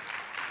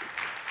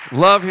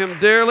love him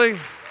dearly.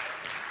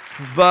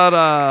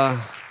 But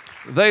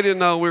they didn't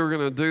know we were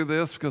going to do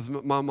this because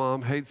my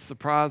mom hates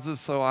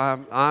surprises. So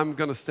I'm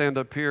going to stand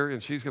up here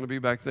and she's going to be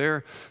back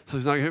there. So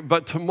she's not here.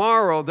 But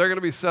tomorrow they're going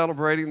to be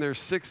celebrating their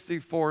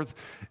 64th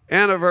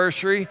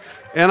anniversary,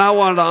 and I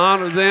wanted to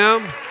honor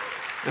them.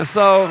 And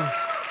so,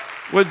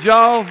 would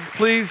y'all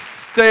please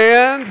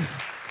stand?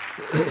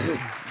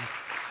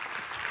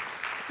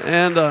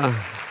 And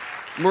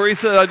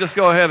Marisa, I just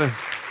go ahead and.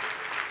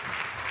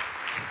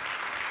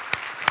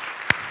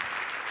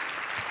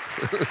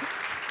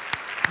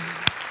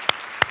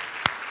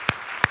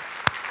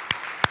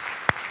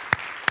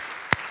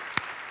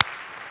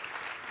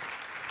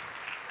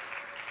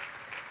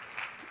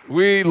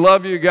 We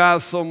love you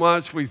guys so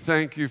much. We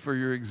thank you for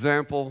your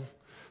example.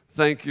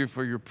 Thank you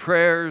for your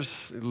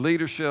prayers,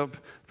 leadership.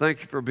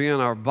 Thank you for being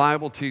our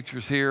Bible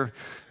teachers here.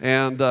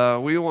 And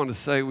we want to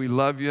say we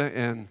love you.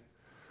 And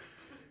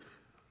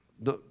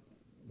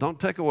don't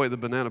take away the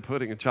banana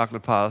pudding and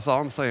chocolate pie. That's all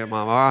I'm saying,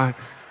 Mom. All right?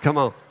 Come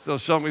on. Still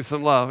show me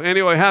some love.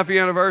 Anyway, happy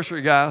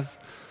anniversary, guys.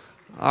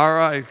 All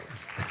right.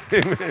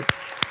 Amen.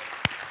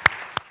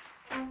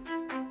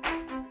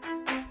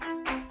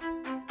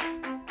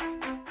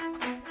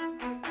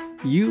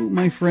 You,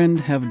 my friend,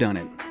 have done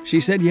it. She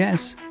said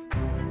yes.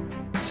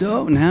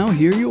 So now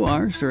here you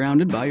are,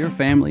 surrounded by your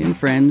family and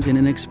friends in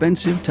an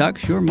expensive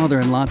tux your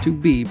mother-in-law to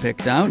be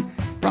picked out,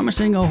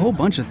 promising a whole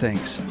bunch of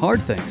things,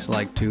 hard things,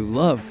 like to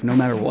love no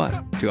matter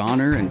what, to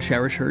honor and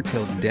cherish her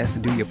till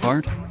death do you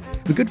part.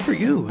 But good for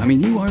you. I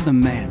mean, you are the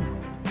man.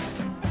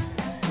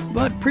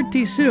 But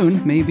pretty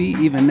soon, maybe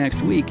even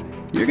next week,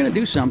 you're going to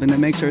do something that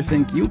makes her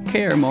think you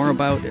care more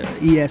about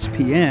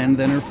ESPN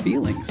than her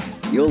feelings.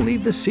 You'll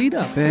leave the seat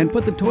up and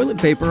put the toilet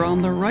paper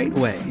on the right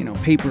way,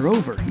 paper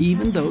over,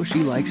 even though she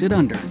likes it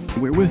under.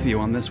 We're with you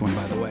on this one,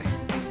 by the way.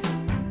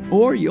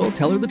 Or you'll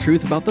tell her the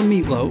truth about the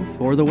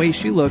meatloaf, or the way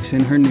she looks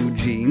in her new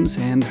jeans,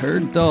 and her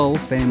dull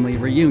family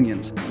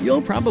reunions.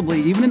 You'll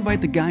probably even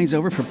invite the guys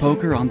over for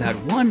poker on that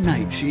one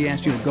night she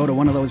asked you to go to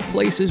one of those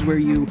places where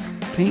you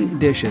paint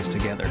dishes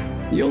together.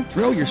 You'll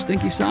throw your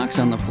stinky socks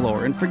on the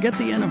floor and forget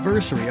the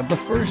anniversary of the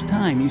first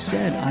time you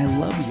said, "I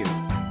love you."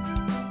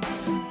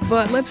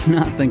 But let's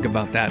not think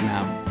about that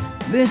now.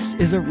 This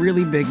is a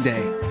really big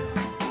day.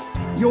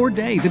 Your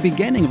day, the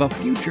beginning of a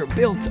future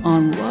built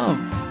on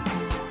love.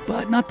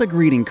 But not the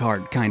greeting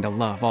card kind of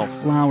love, all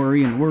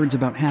flowery and words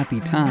about happy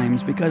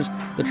times, because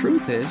the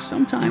truth is,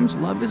 sometimes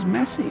love is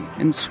messy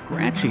and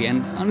scratchy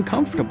and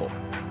uncomfortable,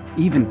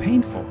 even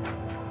painful.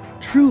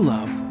 True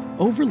love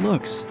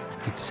overlooks,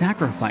 it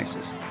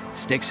sacrifices,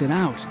 sticks it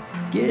out,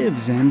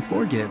 gives and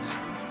forgives.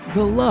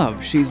 The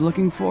love she's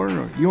looking for,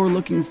 or you're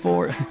looking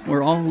for,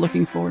 we're all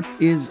looking for,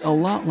 is a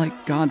lot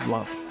like God's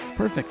love.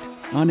 Perfect,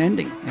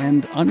 unending,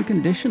 and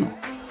unconditional.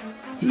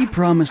 He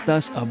promised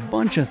us a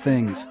bunch of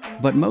things,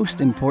 but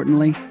most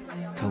importantly,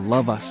 to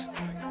love us,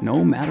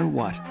 no matter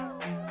what.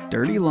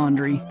 Dirty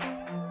laundry,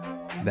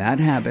 bad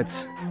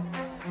habits,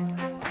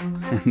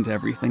 and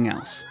everything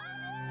else.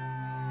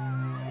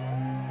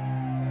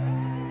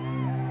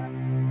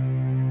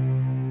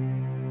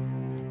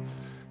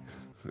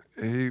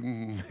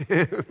 Amen.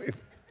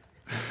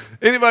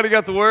 Anybody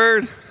got the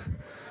word?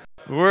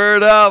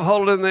 Word up.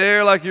 Hold it in the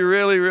air like you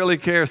really, really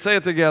care. Say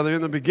it together.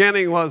 In the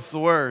beginning was the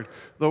Word.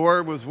 The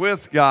Word was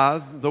with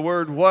God. The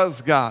Word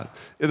was God.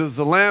 It is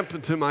a lamp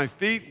unto my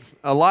feet,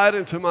 a light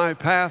unto my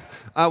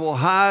path. I will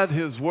hide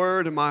His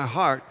Word in my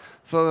heart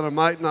so that I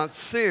might not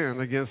sin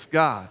against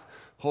God.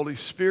 Holy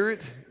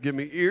Spirit, give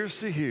me ears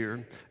to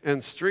hear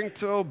and strength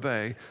to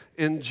obey.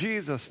 In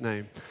Jesus'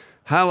 name.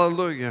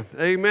 Hallelujah.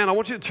 Amen. I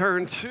want you to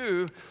turn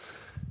to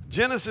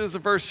Genesis, the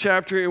first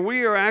chapter, and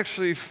we are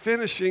actually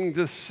finishing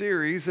this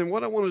series. And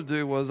what I wanted to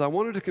do was I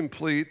wanted to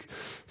complete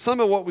some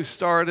of what we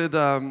started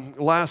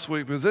last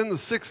week. Because in the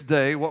sixth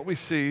day, what we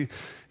see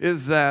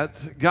is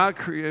that God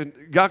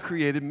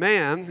created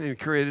man and He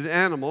created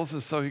animals.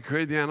 And so He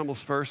created the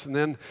animals first, and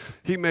then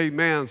He made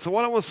man. So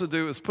what I want us to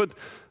do is put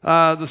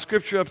the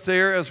scripture up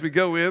there as we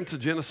go into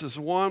Genesis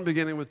 1,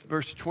 beginning with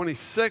verse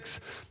 26.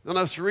 And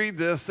let's read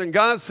this. And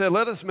God said,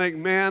 let us make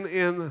man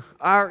in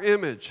our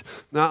image.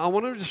 Now, I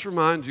want to just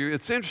remind you,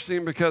 it's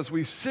interesting because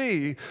we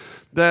see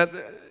that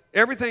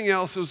everything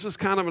else was just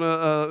kind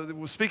of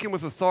was speaking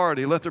with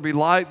authority. Let there be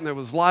light, and there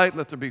was light.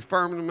 Let there be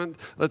firmament.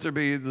 Let there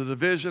be the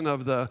division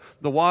of the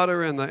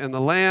water and the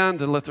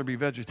land, and let there be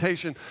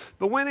vegetation.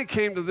 But when it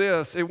came to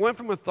this, it went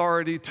from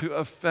authority to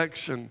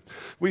affection.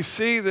 We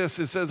see this.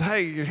 It says,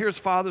 hey, here's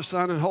Father,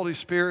 Son, and Holy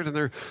Spirit, and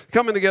they're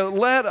coming together.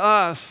 Let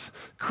us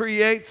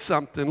create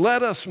something.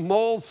 Let us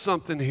mold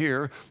something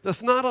here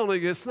that's not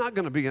only, it's not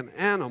going to be an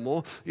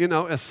animal, you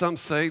know, as some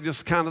say,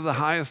 just kind of the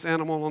highest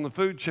animal on the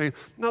food chain.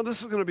 No,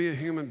 this is going to be a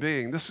human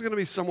being. This is going to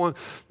be someone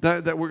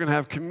that we're going to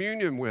have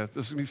communion with.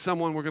 This is going to be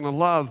someone we're going to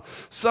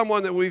love,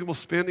 someone that we will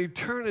spend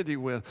eternity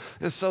with.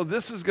 And so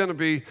this is going to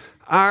be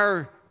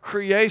our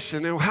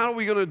creation. And how are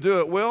we going to do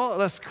it? Well,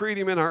 let's create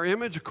him in our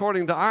image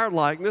according to our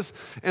likeness,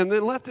 and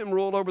then let them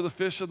rule over the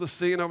fish of the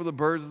sea and over the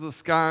birds of the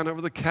sky and over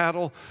the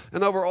cattle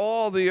and over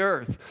all the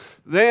earth.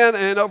 Then,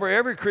 and over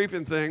every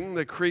creeping thing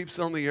that creeps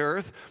on the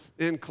earth,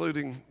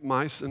 including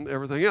mice and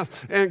everything else.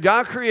 And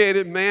God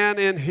created man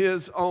in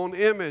His own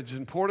image.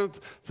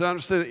 Important to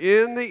understand that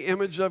in the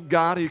image of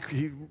God,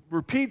 He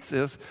repeats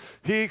this,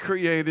 He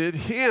created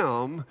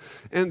him,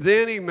 and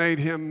then He made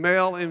him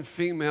male and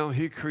female.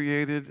 He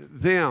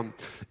created them.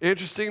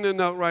 Interesting to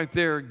note right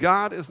there,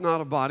 God is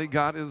not a body,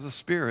 God is a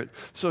spirit.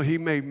 So He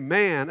made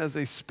man as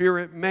a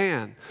spirit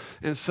man.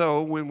 And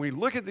so when we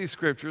look at these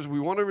scriptures, we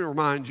want to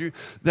remind you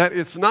that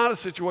it's not a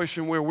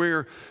situation where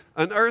we're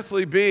an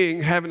earthly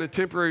being having a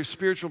temporary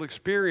spiritual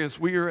experience.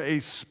 We are a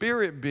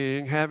spirit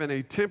being having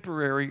a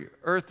temporary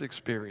earth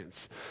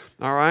experience.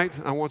 All right?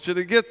 I want you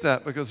to get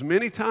that, because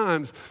many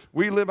times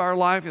we live our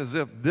life as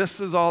if this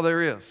is all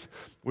there is.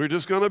 We're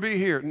just going to be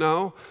here.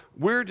 No,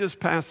 we're just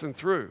passing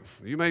through.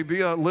 You may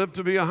live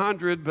to be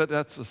 100, but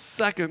that's a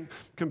second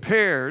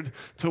compared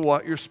to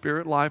what your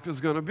spirit life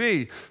is going to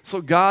be. So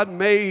God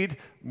made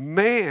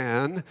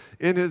man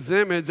in His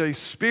image, a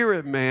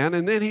spirit man,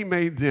 and then He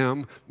made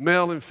them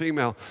male and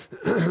female.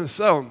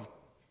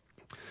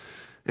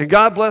 And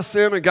God blessed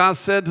them, and God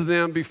said to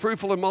them, be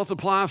fruitful and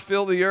multiply,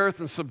 fill the earth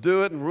and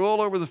subdue it, and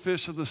rule over the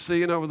fish of the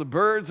sea and over the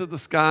birds of the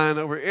sky and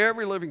over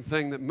every living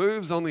thing that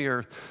moves on the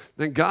earth.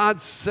 Then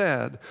God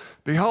said,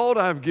 behold,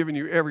 I have given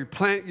you every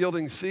plant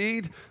yielding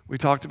seed. We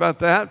talked about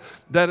that.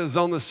 That is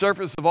on the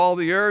surface of all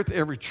the earth,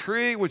 every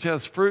tree which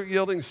has fruit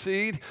yielding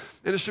seed.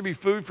 And it should be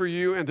food for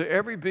you, and to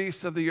every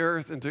beast of the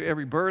earth, and to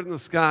every bird in the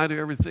sky, to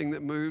everything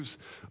that moves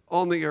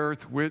on the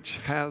earth which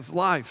has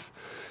life.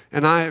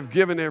 And I have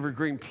given every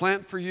green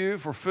plant for you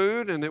for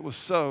food, and it was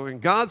so.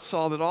 And God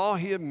saw that all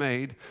He had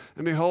made,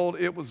 and behold,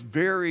 it was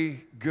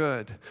very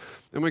good.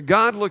 And when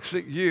God looks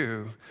at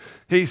you,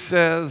 He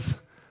says,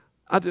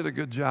 I did a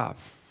good job.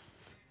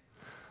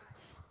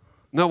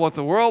 Now, what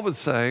the world would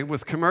say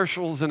with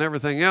commercials and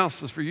everything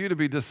else is for you to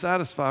be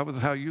dissatisfied with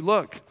how you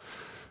look.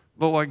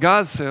 But what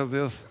God says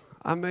is,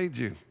 I made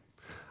you.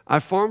 I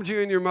formed you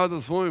in your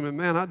mother's womb, and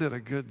man, I did a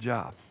good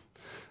job.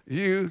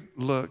 You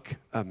look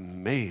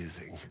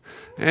amazing.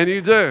 And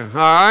you do. All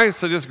right?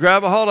 So just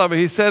grab a hold of it.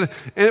 He said,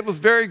 and it was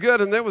very good.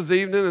 And there was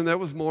evening and there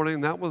was morning.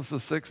 And that was the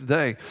sixth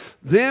day.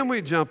 Then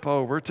we jump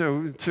over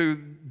to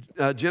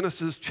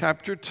Genesis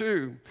chapter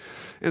 2.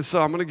 And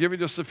so I'm going to give you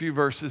just a few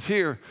verses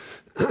here.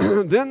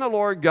 Then the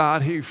Lord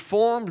God, He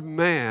formed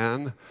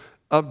man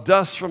of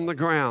dust from the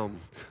ground.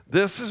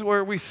 This is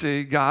where we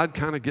see God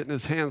kind of getting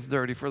His hands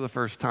dirty for the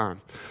first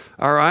time.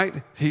 All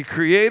right? He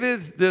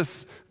created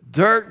this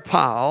dirt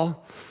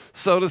pile,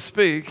 so to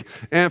speak,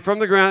 and from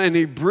the ground, and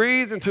He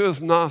breathed into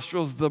His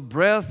nostrils the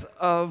breath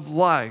of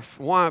life.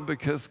 Why?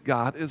 Because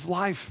God is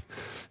life.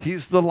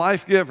 He's the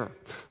life giver.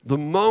 The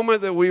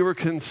moment that we were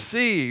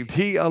conceived,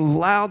 He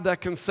allowed that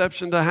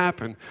conception to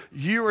happen.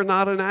 You are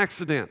not an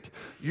accident.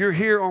 You're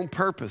here on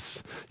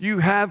purpose. You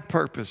have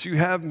purpose. You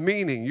have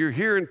meaning. You're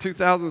here in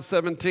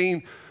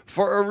 2017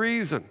 for a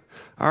reason.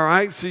 All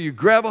right, so you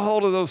grab a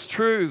hold of those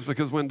truths,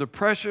 because when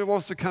depression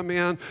wants to come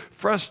in,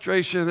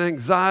 frustration,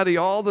 anxiety,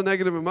 all the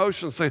negative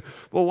emotions, say,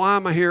 well, why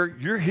am I here?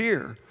 You're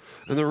here.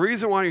 And the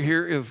reason why you're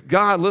here is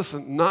God,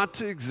 listen, not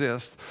to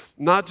exist,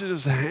 not to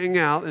just hang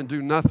out and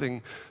do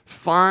nothing.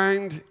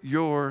 Find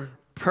your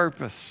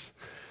purpose.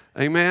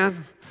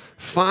 Amen?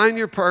 Find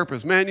your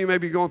purpose. Man, you may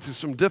be going through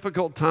some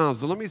difficult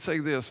times. But let me say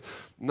this,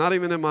 not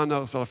even in my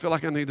notes, but I feel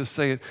like I need to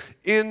say it.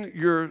 In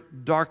your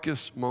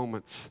darkest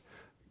moments,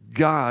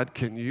 God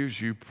can use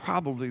you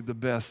probably the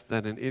best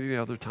than in any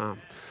other time.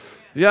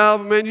 Yeah,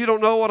 man, you don't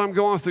know what I'm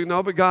going through.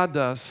 No, but God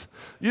does.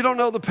 You don't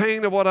know the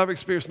pain of what I've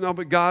experienced. No,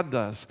 but God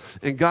does.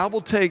 And God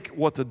will take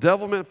what the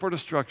devil meant for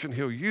destruction.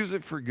 He'll use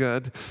it for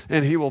good.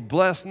 And he will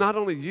bless not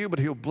only you, but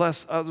he'll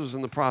bless others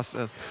in the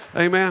process.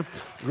 Amen?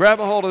 Grab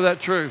a hold of that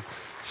truth.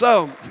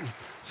 So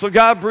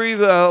God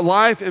breathed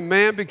life, and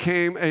man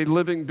became a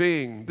living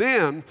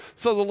being.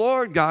 So the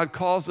Lord God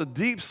caused a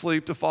deep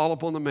sleep to fall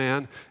upon the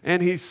man,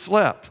 and he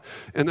slept.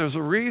 And there's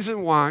a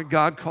reason why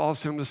God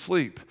caused him to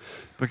sleep.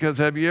 Because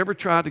have you ever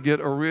tried to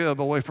get a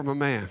rib away from a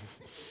man?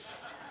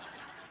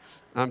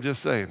 I'm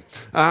just saying.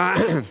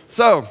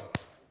 So,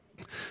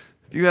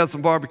 if you had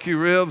some barbecue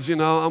ribs, you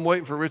know, I'm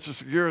waiting for Richard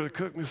Segura to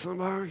cook me some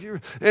barbecue.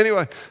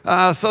 Anyway,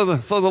 so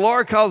the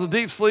Lord caused a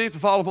deep sleep to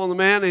fall upon the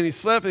man, and he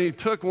slept, and he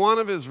took one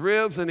of his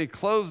ribs, and he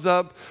closed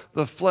up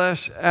the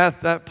flesh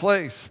at that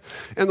place.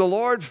 And the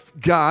Lord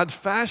God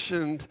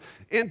fashioned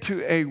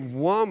into a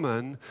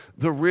woman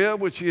the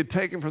rib which he had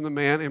taken from the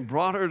man and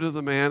brought her to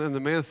the man. And the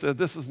man said,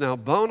 this is now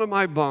bone of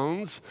my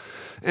bones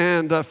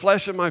and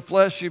flesh of my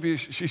flesh.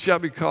 She shall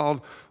be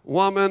called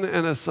woman.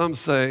 And as some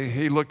say,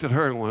 he looked at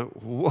her and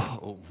went,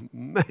 whoa,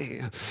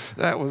 man,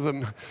 that was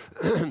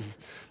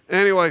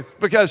Anyway,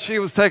 because she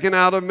was taken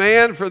out of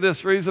man, for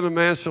this reason a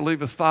man shall leave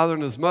his father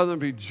and his mother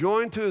and be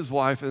joined to his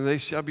wife, and they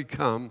shall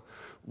become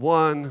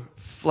one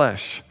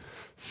flesh.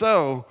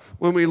 So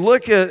when we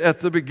look at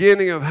the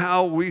beginning of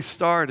how we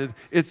started,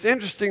 it's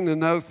interesting to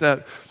note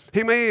that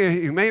he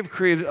may have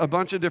created a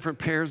bunch of different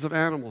pairs of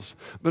animals,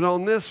 but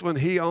on this one,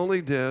 he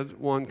only did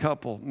one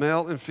couple,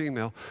 male and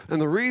female.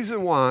 And the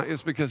reason why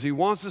is because he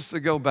wants us to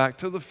go back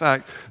to the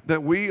fact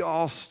that we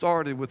all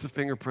started with the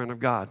fingerprint of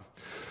God.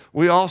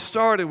 We all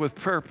started with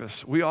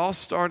purpose. We all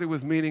started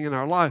with meaning in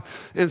our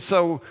life. And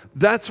so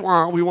that's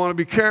why we want to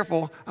be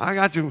careful. I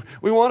got you.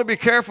 We want to be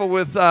careful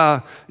with,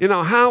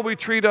 how we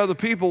treat other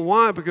people.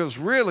 Why? Because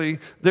really,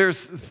 there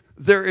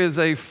is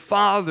a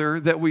Father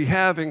that we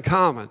have in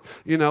common.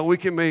 You know, we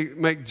can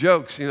make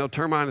jokes,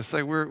 turn around and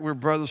say we're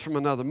brothers from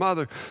another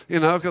mother,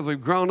 because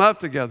we've grown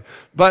up together.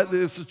 But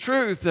it's the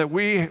truth that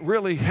we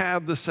really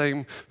have the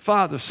same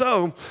Father.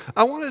 So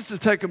I want us to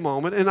take a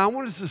moment, and I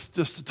want us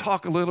just to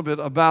talk a little bit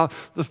about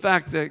the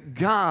fact that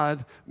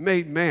God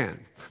made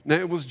man. Now,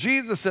 it was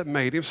Jesus that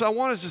made him. So I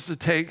want us just to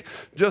take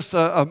just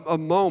a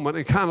moment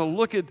and kind of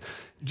look at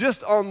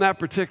just on that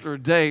particular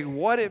day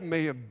what it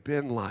may have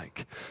been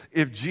like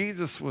if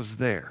Jesus was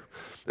there.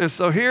 And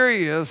so here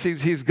he is.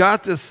 He's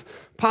got this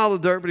pile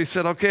of dirt, but he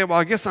said, okay, well,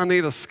 I guess I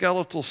need a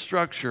skeletal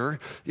structure,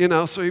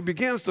 So he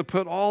begins to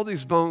put all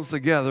these bones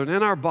together. And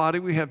in our body,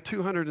 we have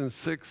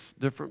 206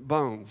 different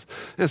bones.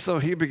 And so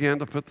he began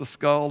to put the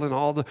skull and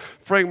all the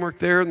framework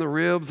there and the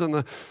ribs and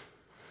the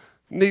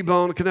knee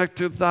bone connected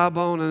to the thigh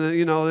bone, and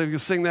then, they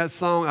sing that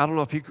song. I don't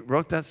know if he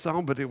wrote that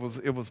song, but it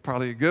was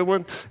probably a good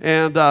one.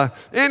 And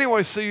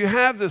anyway, so you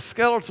have this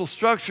skeletal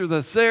structure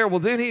that's there.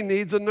 Well, then he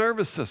needs a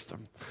nervous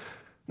system.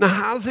 Now,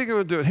 how's he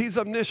going to do it? He's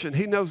omniscient.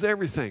 He knows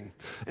everything.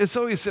 And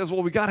so he says,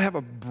 well, we got to have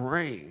a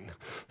brain.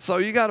 So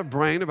you got a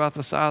brain about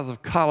the size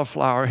of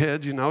cauliflower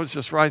head, it's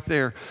just right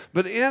there.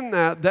 But in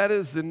that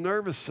is the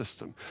nervous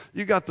system.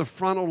 You got the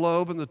frontal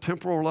lobe and the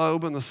temporal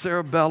lobe and the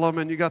cerebellum,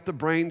 and you got the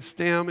brain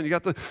stem, and you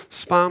got the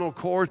spinal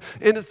cord.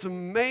 And it's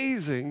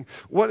amazing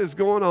what is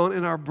going on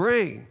in our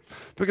brain.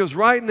 Because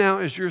right now,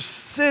 as you're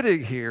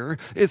sitting here,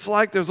 it's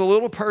like there's a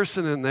little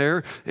person in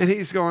there, and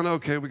he's going,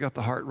 okay, we got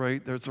the heart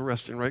rate. There's the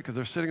resting rate because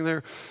they're sitting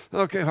there.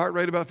 Okay, heart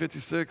rate about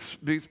 56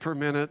 beats per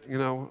minute.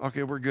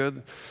 Okay, we're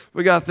good.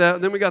 We got that.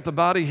 And then we got the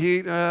body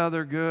heat.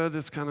 They're good.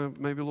 It's kind of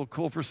maybe a little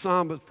cool for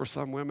some, but for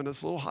some women,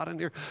 it's a little hot in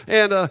here.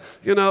 And,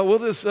 we'll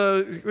just,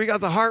 we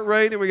got the heart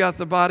rate and we got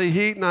the body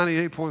heat,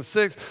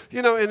 98.6,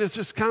 and it's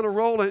just kind of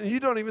rolling. And you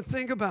don't even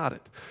think about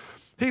it.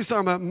 He's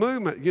talking about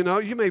movement.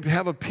 You may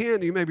have a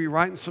pen. You may be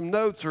writing some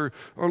notes or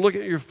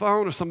looking at your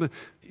phone or something.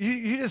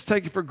 You just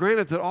take it for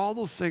granted that all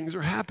those things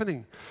are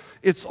happening.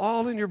 It's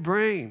all in your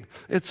brain.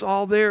 It's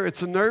all there.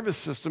 It's a nervous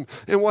system.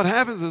 And what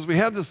happens is we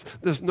have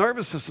this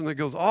nervous system that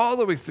goes all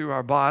the way through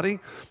our body.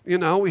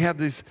 We have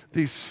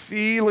these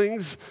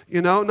feelings.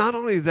 Not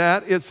only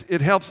that,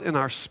 it helps in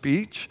our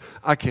speech.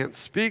 I can't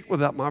speak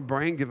without my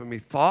brain giving me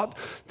thought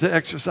to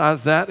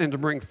exercise that and to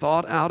bring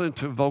thought out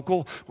into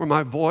vocal where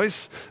my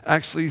voice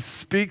actually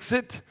speaks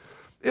it.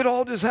 It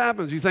all just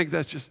happens. You think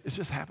it's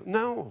just happened.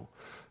 No.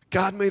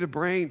 God made a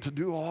brain to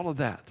do all of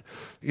that.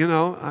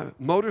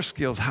 Motor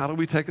skills, how do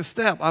we take a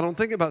step? I don't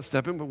think about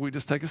stepping, but we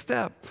just take a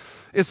step.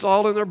 It's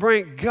all in our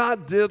brain.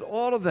 God did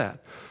all of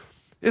that.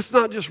 It's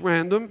not just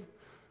random.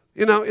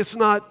 It's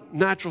not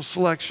natural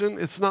selection.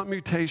 It's not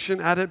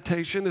mutation,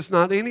 adaptation. It's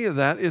not any of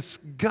that. It's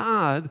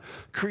God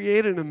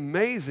created an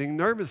amazing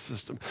nervous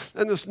system.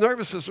 And this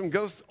nervous system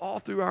goes all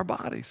through our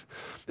bodies.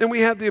 And we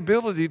have the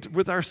ability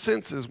with our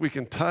senses, we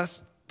can touch,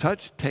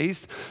 touch,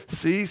 taste,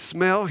 see,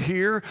 smell,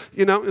 hear,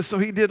 And so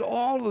he did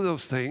all of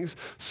those things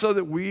so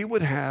that we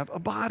would have a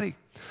body.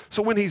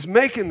 So when he's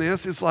making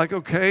this, it's like,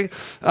 okay,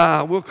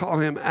 we'll call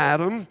him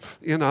Adam,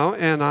 and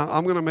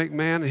I'm going to make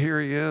man, and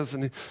here he is.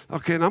 And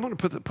and I'm going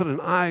to put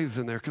an eyes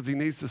in there because he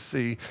needs to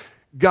see.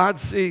 God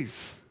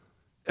sees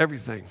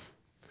everything.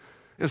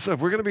 And so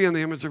if we're going to be in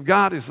the image of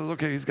God, he says,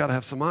 okay, he's got to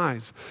have some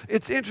eyes.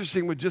 It's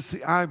interesting with just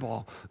the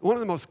eyeball, one of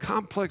the most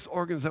complex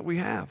organs that we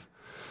have.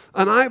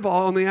 An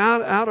eyeball, on the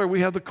outer, we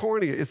have the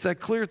cornea. It's that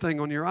clear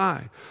thing on your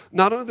eye.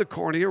 Not only the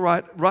cornea,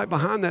 right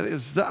behind that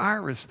is the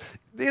iris.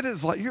 It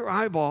is like your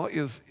eyeball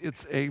it's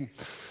a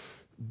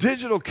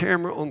digital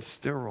camera on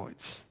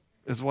steroids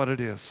is what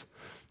it is.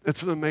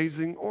 It's an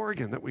amazing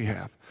organ that we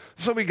have.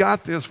 So we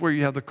got this where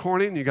you have the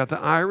cornea and you got the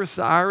iris.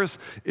 The iris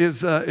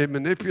is, it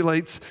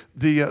manipulates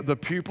the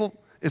pupil.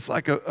 It's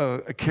like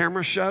a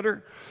camera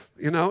shutter.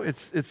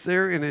 It's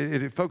there and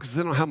it focuses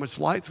in on how much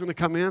light's going to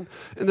come in.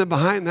 And then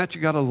behind that,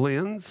 you got a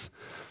lens.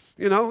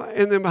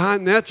 And then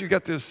behind that, you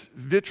got this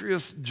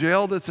vitreous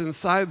gel that's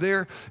inside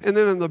there. And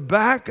then in the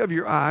back of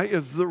your eye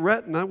is the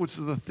retina, which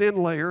is the thin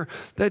layer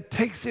that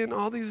takes in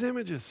all these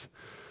images.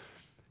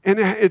 And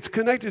it's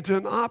connected to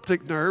an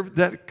optic nerve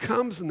that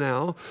comes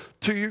now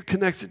to you,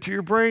 connects it to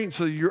your brain.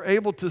 So you're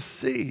able to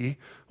see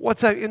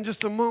what's happening in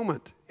just a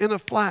moment, in a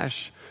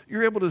flash.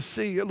 You're able to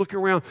see, look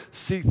around,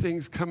 see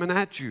things coming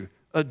at you,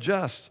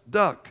 adjust,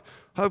 duck,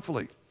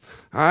 hopefully.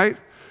 All right?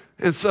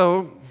 And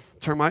so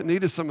Termite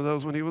needed some of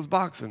those when he was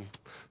boxing.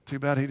 Too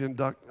bad he didn't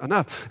duck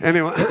enough.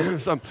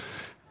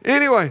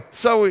 Anyway,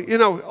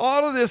 so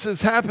all of this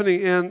is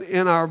happening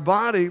in our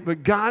body,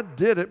 but God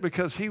did it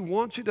because he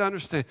wants you to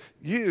understand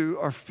you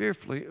are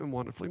fearfully and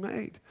wonderfully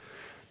made.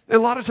 And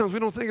a lot of times we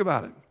don't think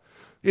about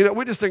it.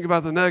 We just think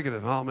about the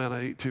negative. Oh, man,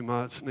 I eat too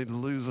much. I need to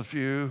lose a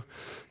few,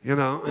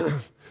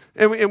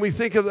 And we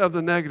think of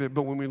the negative,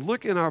 but when we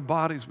look in our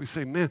bodies, we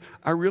say, man,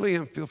 I really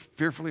am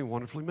fearfully and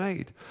wonderfully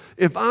made.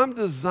 If I'm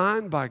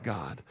designed by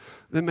God,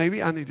 then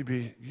maybe I need to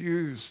be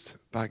used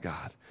by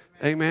God.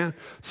 Amen?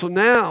 So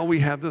now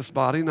we have this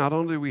body. Not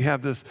only do we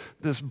have this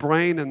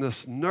brain and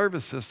this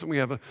nervous system, we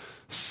have a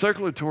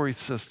circulatory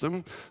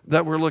system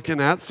that we're looking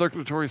at.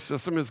 Circulatory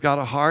system has got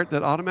a heart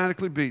that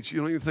automatically beats.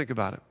 You don't even think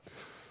about it.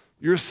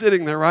 You're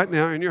sitting there right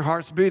now and your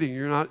heart's beating.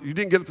 You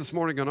didn't get up this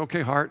morning going,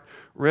 okay, heart,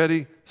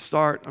 ready,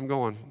 start, I'm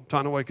going.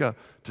 Time to wake up.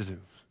 To do.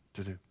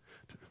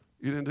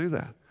 You didn't do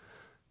that.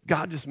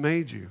 God just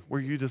made you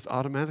where you just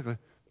automatically,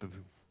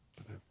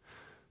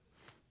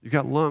 you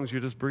got lungs,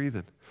 you're just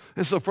breathing.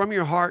 And so from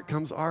your heart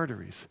comes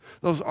arteries.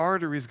 Those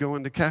arteries go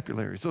into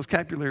capillaries. Those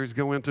capillaries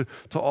go into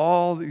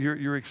all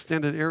your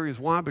extended areas.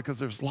 Why? Because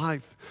there's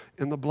life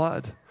in the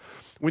blood.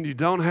 When you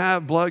don't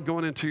have blood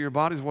going into your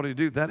bodies, what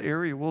do? That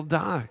area will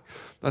die.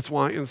 That's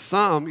why in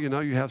some, you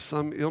have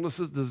some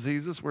illnesses,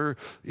 diseases where,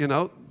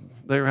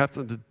 they have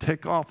to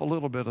take off a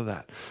little bit of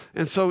that.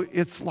 And so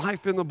it's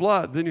life in the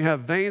blood. Then you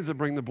have veins that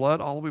bring the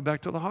blood all the way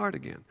back to the heart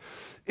again.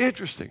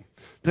 Interesting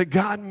that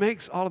God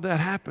makes all of that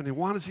happen. And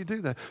why does he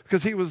do that?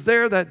 Because he was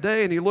there that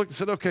day and he looked and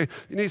said, okay,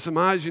 you need some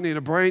eyes, you need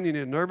a brain, you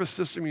need a nervous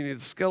system, you need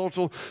a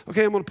skeletal.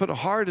 Okay, I'm going to put a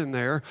heart in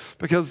there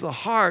because the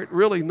heart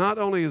really not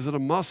only is it a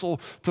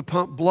muscle to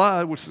pump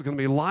blood, which is going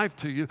to be life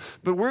to you,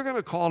 but we're going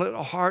to call it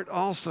a heart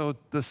also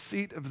the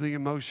seat of the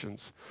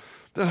emotions.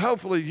 That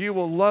hopefully you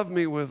will love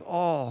me with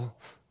all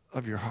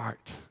of your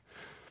heart.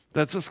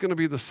 That's just going to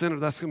be the center.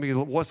 That's going to be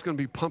what's going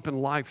to be pumping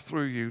life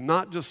through you.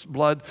 Not just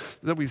blood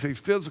that we say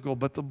physical,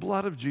 but the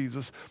blood of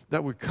Jesus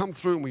that would come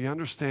through and we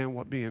understand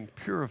what being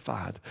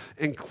purified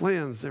and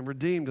cleansed and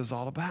redeemed is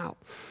all about.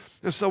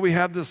 And so we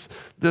have this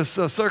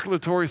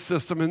circulatory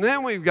system, and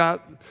then we've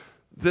got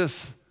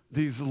these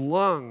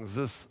lungs,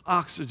 this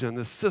oxygen,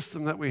 this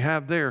system that we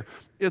have there.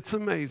 It's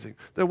amazing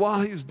that while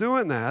he's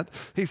doing that,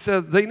 he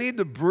says they need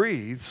to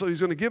breathe. So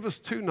he's going to give us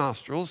 2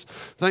 nostrils.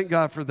 Thank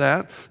God for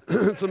that.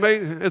 It's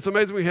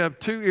amazing we have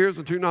 2 ears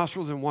and 2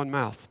 nostrils and 1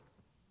 mouth.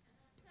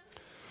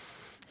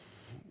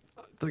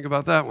 Think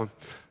about that one.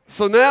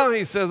 So now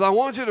he says, I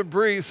want you to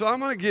breathe. So I'm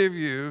going to give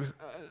you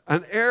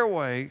an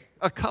airway,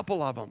 a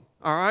couple of them,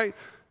 all right?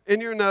 In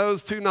your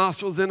nose, 2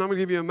 nostrils, then I'm going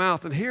to give you a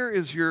mouth. And here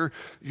is your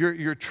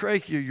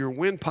trachea, your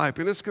windpipe,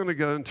 and it's going to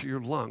go into your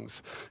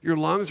lungs. Your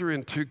lungs are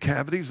in 2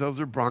 cavities.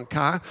 Those are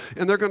bronchi.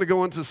 And they're going to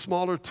go into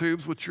smaller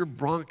tubes, which are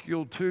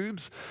bronchial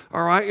tubes,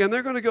 all right? And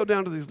they're going to go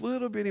down to these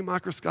little bitty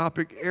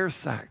microscopic air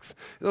sacs.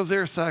 Those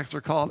air sacs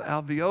are called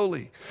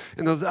alveoli.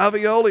 And those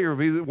alveoli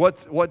are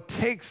what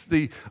takes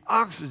the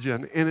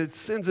oxygen and it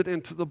sends it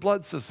into the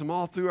blood system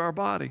all through our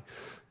body.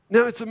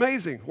 Now, it's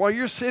amazing. While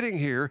you're sitting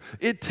here,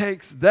 it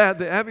takes that.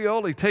 The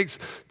alveoli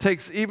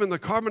takes even the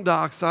carbon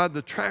dioxide,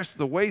 the trash,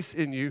 the waste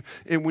in you.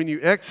 And when you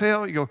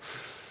exhale, you're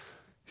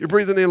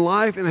breathing in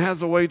life, and it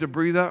has a way to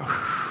breathe out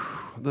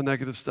the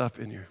negative stuff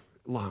in your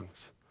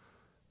lungs.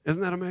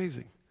 Isn't that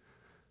amazing?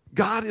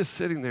 God is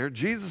sitting there.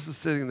 Jesus is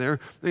sitting there.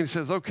 And he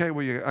says, okay,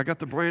 well, I got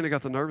the brain, I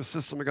got the nervous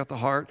system, I got the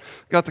heart,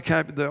 got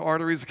the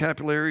arteries, the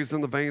capillaries,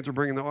 and the veins are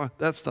bringing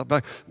that stuff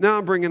back. Now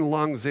I'm bringing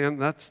lungs in.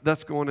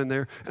 That's going in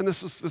there. And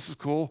this is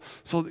cool.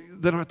 So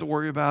they don't have to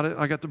worry about it.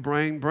 I got the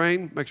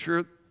brain. Make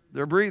sure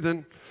They're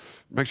breathing.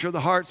 Make sure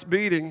the heart's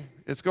beating.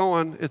 It's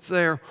going. It's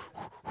there.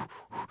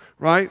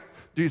 Right?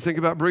 Do you think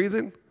about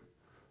breathing?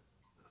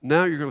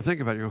 Now you're going to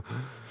think about it. You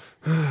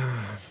go,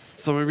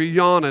 some of you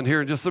yawning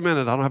here in just a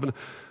minute. I don't have enough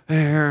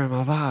air in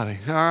my body.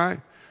 All right?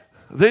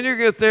 Then you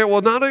get there.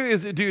 Well, not only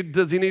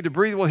does he need to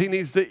breathe, well, he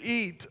needs to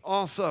eat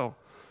also.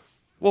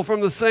 Well,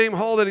 from the same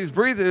hole that he's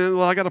breathing in,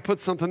 well, I got to put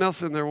something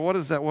else in there. Well, what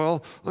is that?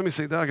 Well, let me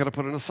see that. I got to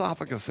put an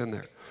esophagus in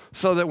there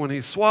so that when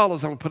he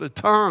swallows, I'm going to put a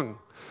tongue.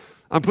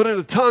 I'm putting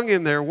a tongue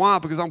in there. Why?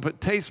 Because I'm going to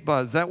put taste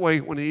buds. That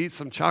way, when he eats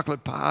some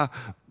chocolate pie,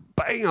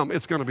 bam,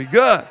 it's going to be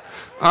good.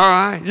 All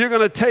right? You're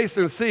going to taste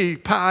and see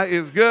pie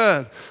is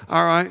good.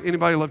 All right?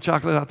 Anybody love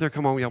chocolate out there?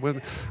 Come on, y'all with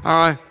me. All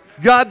right?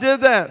 God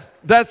did that.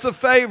 That's a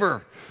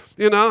favor.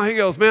 You know, he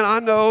goes, man, I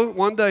know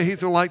one day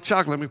he's going to like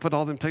chocolate. Let me put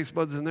all them taste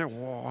buds in there.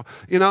 Whoa.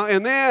 You know,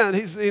 and then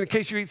in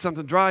case you eat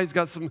something dry, he's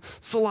got some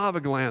saliva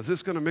glands.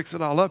 It's going to mix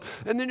it all up,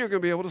 and then you're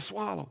going to be able to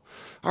swallow.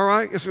 All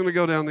right? It's going to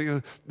go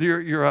down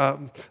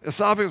your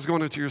esophagus,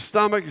 going into your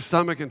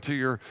stomach into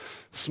your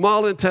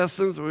small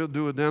intestines. We'll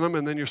do a denim,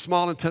 and then your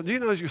small intestines. Do you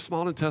know your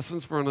small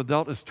intestines for an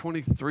adult is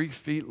 23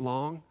 feet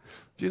long?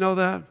 Do you know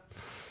that?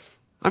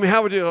 I mean,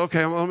 how would you,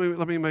 okay,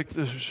 let me make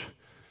this.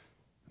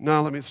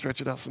 No, let me stretch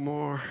it out some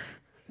more.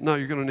 No,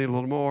 you're going to need a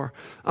little more.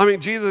 I mean,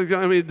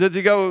 does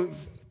he go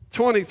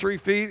 23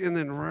 feet and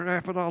then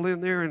wrap it all in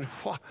there? And,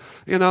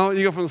 you know,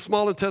 you go from the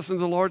small intestine to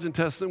the large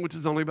intestine, which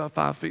is only about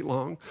 5 feet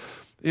long,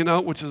 you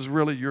know, which is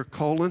really your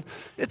colon.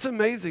 It's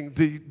amazing,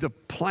 the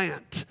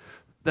plant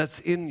that's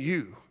in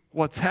you,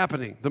 what's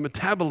happening, the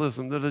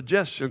metabolism, the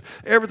digestion,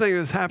 everything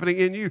is happening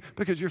in you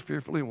because you're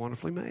fearfully and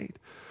wonderfully made.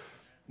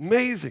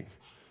 Amazing.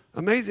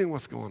 Amazing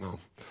what's going on.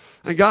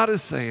 And God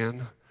is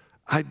saying,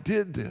 I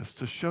did this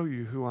to show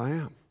you who I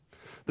am.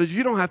 That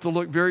you don't have to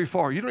look very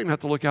far. You don't even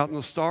have to look out in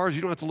the stars.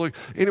 You don't have to look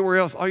anywhere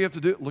else. All you have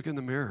to do is look in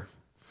the mirror.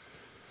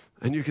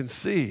 And you can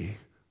see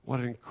what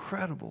an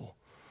incredible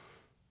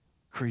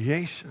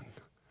creation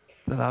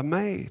that I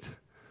made.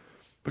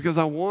 Because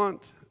I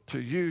want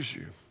to use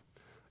you.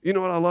 You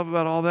know what I love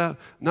about all that?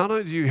 Not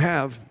only do you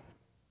have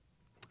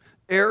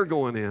air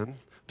going in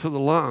to the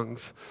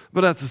lungs,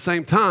 but at the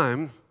same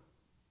time,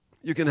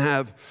 you can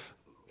have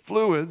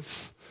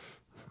fluids.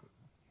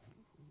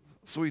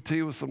 Sweet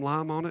tea with some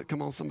lime on it.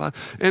 Come on, somebody.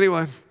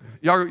 Anyway,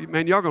 y'all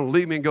going to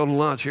leave me and go to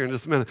lunch here in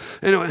just a minute.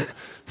 Anyway,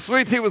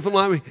 sweet tea with some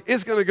lime.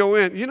 It's going to go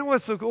in. You know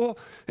what's so cool?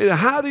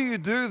 How do you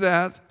do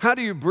that? How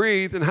do you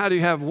breathe? And how do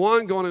you have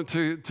one going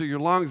into your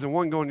lungs and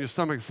one going in your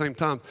stomach at the same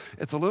time?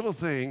 It's a little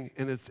thing,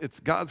 and it's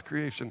God's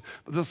creation.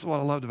 But this is what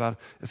I loved about it.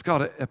 It's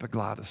called an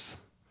epiglottis.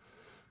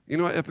 You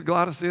know what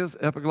epiglottis is?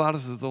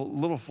 Epiglottis is the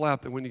little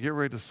flap that when you get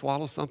ready to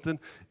swallow something,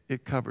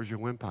 it covers your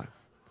windpipe.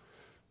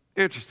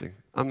 Interesting.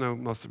 I know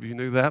most of you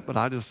knew that, but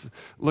I just,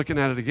 looking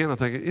at it again, I'm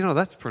thinking, you know,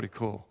 that's pretty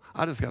cool.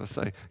 I just got to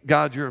say,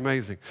 God, you're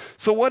amazing.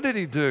 So what did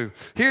he do?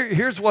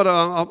 Here's what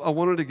I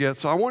wanted to get.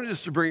 So I wanted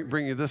just to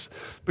bring you this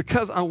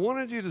because I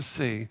wanted you to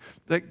see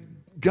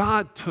that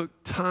God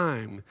took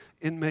time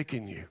in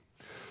making you.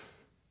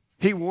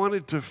 He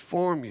wanted to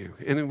form you.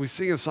 And we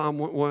see in Psalm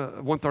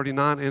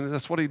 139, and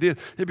that's what he did.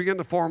 He began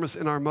to form us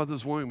in our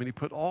mother's womb, and he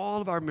put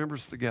all of our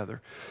members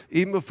together,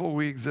 even before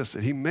we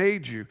existed. He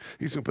made you.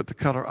 He's going to put the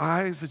color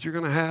eyes that you're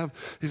going to have.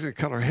 He's going to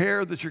color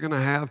hair that you're going to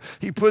have.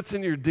 He puts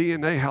in your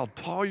DNA how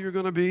tall you're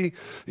going to be.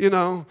 You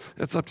know,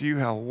 it's up to you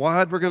how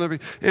wide we're going to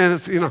be. And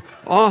it's, you know,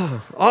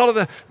 all of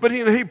that. But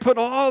he put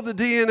all the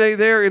DNA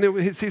there,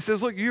 and he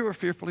says, look, you are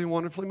fearfully and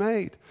wonderfully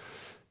made.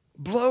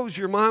 Blows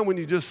your mind when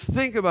you just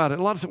think about it.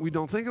 A lot of times we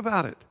don't think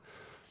about it.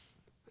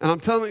 And I'm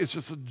telling you, it's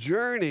just a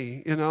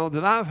journey, you know,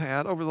 that I've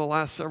had over the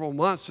last several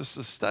months just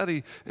to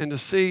study and to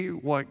see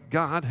what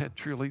God had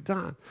truly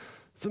done.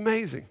 It's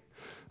amazing.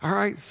 All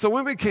right? So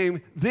when we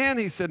came, then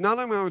he said, not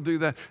only am I going to do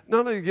that,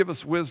 not only give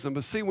us wisdom,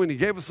 but see, when he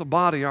gave us a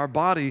body, our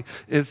body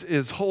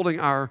is holding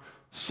our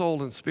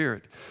soul and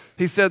spirit.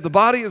 He said the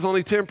body is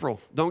only temporal.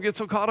 Don't get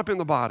so caught up in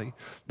the body,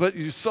 but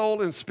your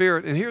soul and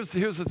spirit. And here's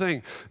the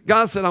thing.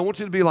 God said, I want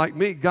you to be like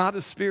me. God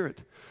is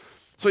spirit.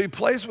 So he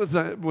placed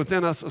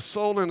within us a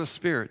soul and a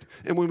spirit.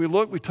 And when we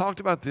look, we talked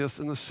about this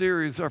in the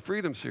series, our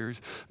Freedom series.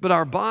 But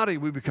our body,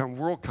 we become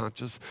world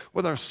conscious.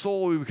 With our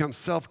soul, we become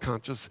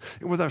self-conscious.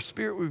 And with our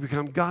spirit, we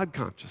become God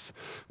conscious.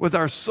 With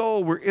our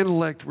soul, we're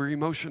intellect, we're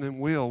emotion and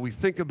will. We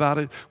think about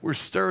it, we're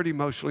stirred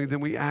emotionally, then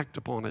we act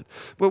upon it.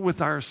 But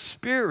with our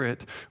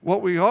spirit,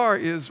 what we are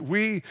is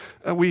we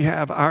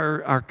have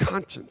our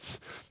conscience.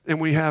 And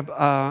we have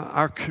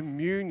our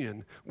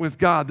communion with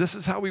God. This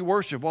is how we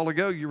worship. A while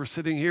ago, you were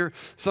sitting here.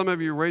 Some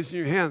of you were raising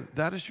your hand.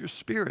 That is your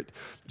spirit.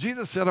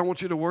 Jesus said, I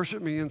want you to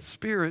worship me in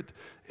spirit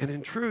and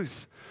in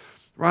truth.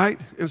 Right?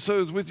 And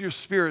so it's with your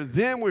spirit.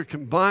 Then we're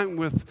combined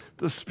with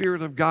the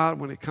Spirit of God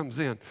when it comes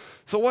in.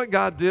 So what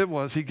God did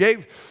was he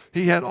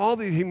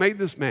made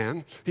this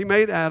man, he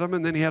made Adam,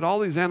 and then he had all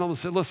these animals.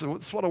 Said, listen,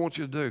 this is what I want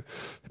you to do.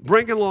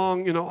 Bring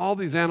along, you know, all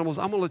these animals.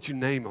 I'm going to let you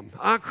name them.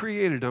 I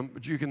created them,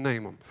 but you can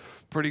name them.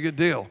 Pretty good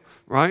deal,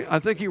 right? I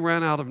think he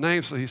ran out of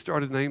names, so he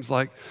started names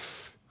like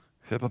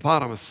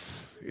hippopotamus,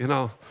 you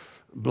know,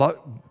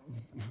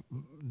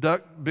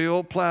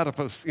 duck-billed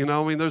platypus. You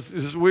know, I mean, there's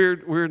just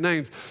weird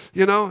names,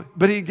 you know.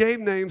 But he gave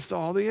names to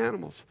all the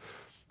animals.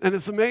 And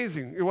it's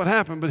amazing what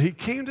happened. But he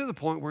came to the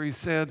point where he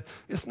said,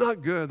 it's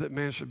not good that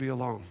man should be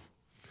alone.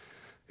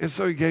 And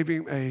so he gave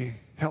him a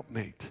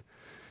helpmate.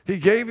 He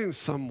gave him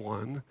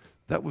someone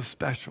that was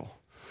special.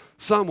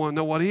 Someone,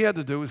 now what he had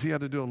to do is he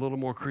had to do a little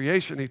more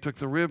creation. He took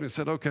the rib and he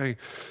said, okay,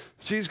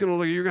 you're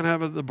going to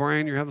have the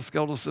brain, you have the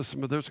skeletal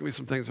system, but there's going to be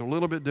some things that are a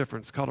little bit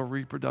different. It's called a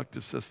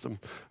reproductive system,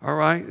 all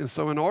right? And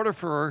so in order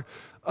for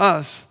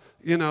us,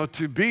 you know,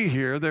 to be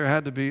here, there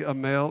had to be a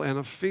male and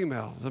a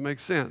female. Does that make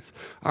sense?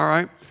 All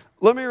right?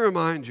 Let me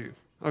remind you,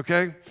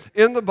 okay?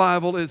 In the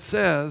Bible, it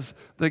says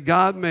that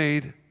God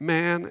made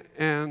man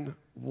and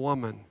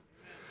woman.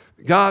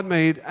 God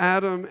made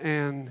Adam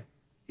and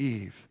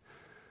Eve.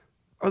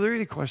 Are there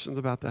any questions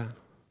about that?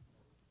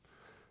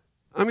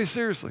 I mean,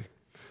 seriously.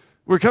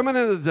 We're coming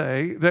in a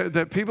day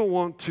that people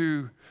want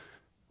to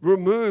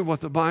remove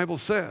what the Bible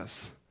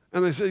says.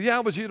 And they say,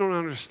 yeah, but you don't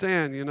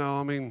understand, you know.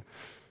 I mean,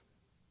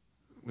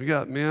 we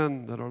got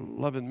men that are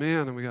loving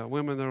men, and we got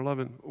women that are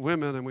loving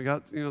women, and we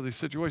got, you know, these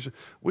situations.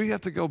 We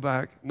have to go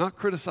back, not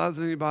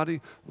criticizing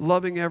anybody,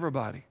 loving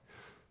everybody.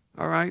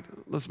 All right?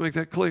 Let's make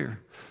that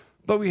clear.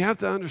 But we have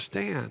to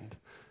understand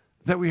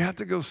that we have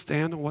to go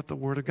stand on what the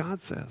Word of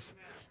God says.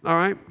 All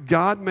right?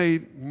 God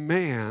made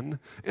man,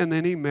 and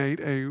then he made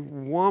a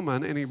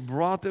woman, and he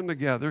brought them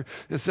together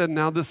and said,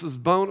 now this is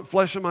bone,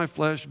 flesh of my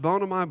flesh,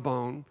 bone of my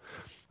bone.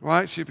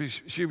 Right? She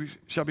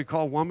shall be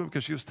called woman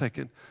because she was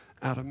taken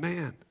out of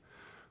man.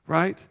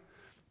 Right?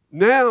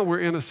 Now we're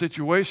in a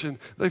situation,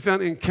 they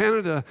found in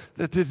Canada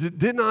that they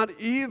did not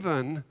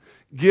even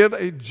give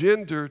a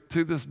gender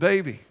to this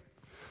baby.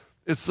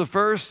 It's the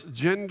first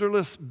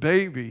genderless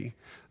baby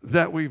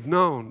that we've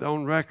known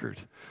on record.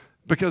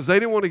 Because they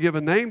didn't want to give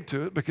a name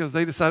to it, because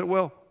they decided,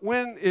 well,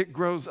 when it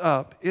grows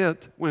up, it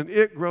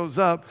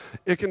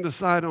can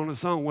decide on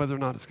its own whether or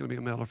not it's going to be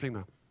a male or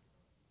female.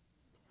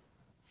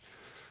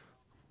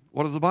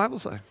 What does the Bible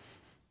say?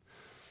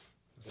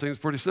 Seems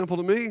pretty simple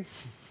to me.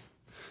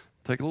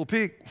 Take a little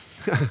peek.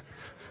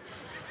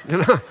 You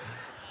know,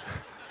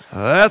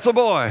 that's a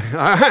boy. All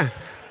right,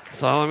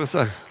 that's all I'm going to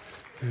say.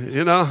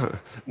 You know,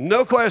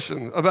 no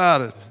question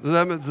about it.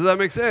 Does that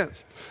make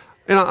sense?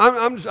 You know,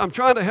 I'm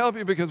trying to help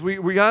you because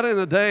we got in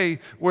a day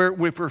where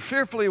if we're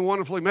fearfully and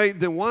wonderfully made,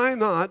 then why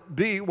not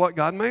be what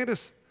God made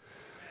us?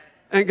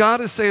 And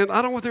God is saying,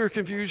 I don't want there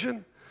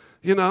confusion.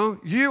 You know,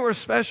 you are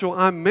special.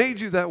 I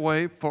made you that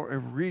way for a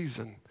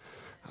reason.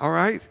 All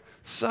right?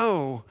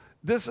 So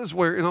this is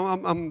where, you know,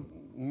 I'm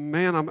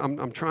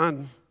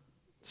trying,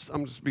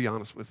 I'm just be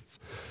honest with us.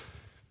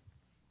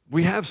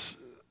 We have,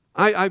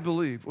 I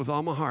believe with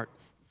all my heart,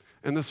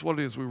 and this is what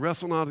it is. We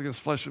wrestle not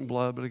against flesh and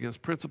blood, but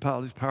against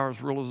principalities,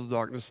 powers, rulers of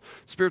darkness,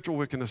 spiritual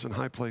wickedness in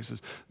high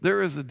places.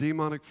 There is a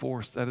demonic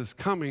force that is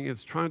coming.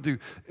 It's trying to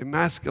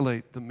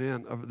emasculate the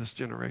men of this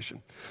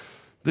generation.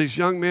 These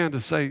young men to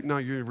say, no,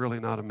 you're really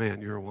not a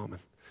man, you're a woman.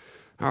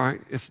 All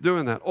right, it's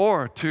doing that.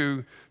 Or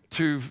to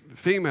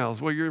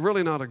females, well, you're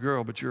really not a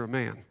girl, but you're a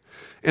man.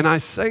 And I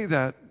say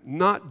that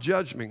not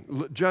judging.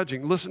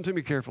 Listen to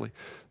me carefully,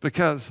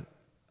 because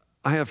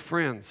I have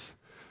friends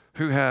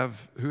who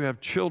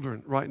have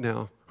children right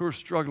now who are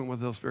struggling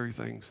with those very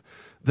things.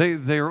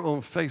 They are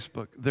on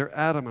Facebook. They're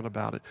adamant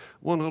about it.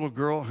 One little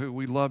girl who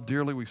we love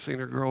dearly, we've seen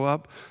her grow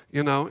up,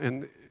 you know,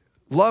 and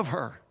love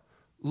her.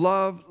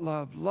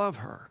 Love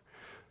her.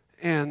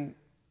 And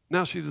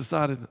now she's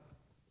decided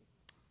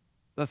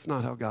that's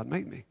not how God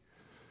made me.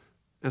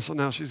 And so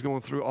now she's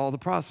going through all the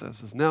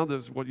processes. Now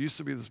there's what used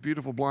to be this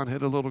beautiful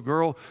blonde-headed little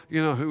girl,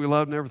 you know, who we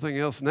loved and everything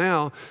else.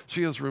 Now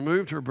she has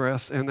removed her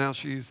breasts, and now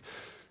she's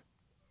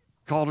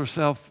called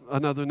herself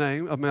another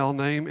name, a male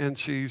name, and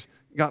she's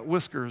got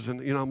whiskers.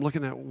 And, you know, I'm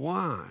looking at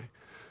why.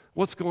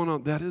 What's going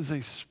on? That is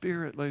a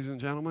spirit, ladies and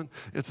gentlemen.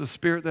 It's a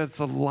spirit that's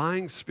a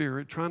lying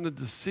spirit trying to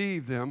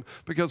deceive them,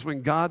 because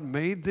when God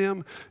made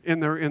them in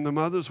the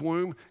mother's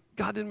womb,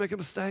 God didn't make a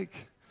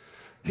mistake.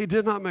 He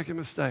did not make a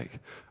mistake,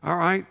 all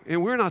right?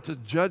 And we're not to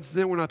judge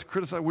them. We're not to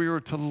criticize. We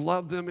are to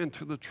love them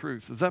into the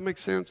truth. Does that make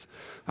sense?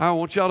 I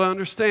want y'all to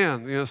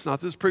understand. You know, it's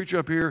not this preacher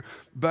up here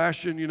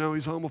bashing, you know,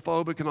 he's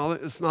homophobic and all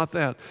that. It's not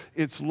that.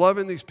 It's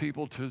loving these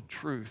people to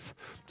truth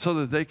so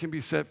that they can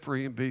be set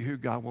free and be who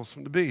God wants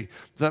them to be.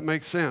 Does that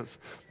make sense?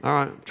 All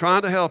right, I'm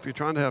trying to help you.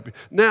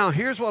 Now,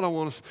 here's what I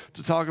want us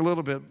to talk a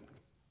little bit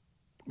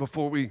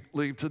before we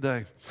leave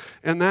today.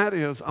 And that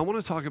is, I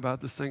want to talk about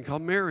this thing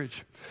called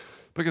marriage.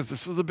 Because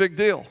this is a big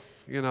deal,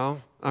 you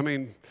know. I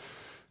mean,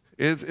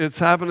 it's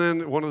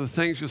happening. One of the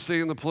things you see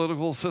in the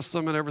political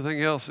system and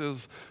everything else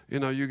is, you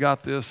know, you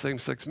got this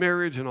same-sex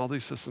marriage and all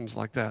these systems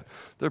like that.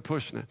 They're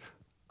pushing it.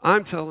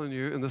 I'm telling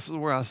you, and this is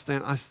where I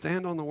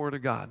stand on the Word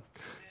of God.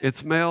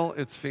 It's male,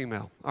 it's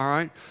female, all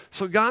right?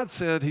 So God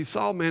said, he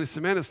saw man, he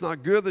said, man, it's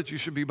not good that you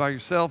should be by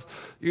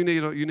yourself. You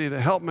need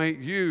a helpmate.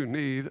 You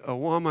need a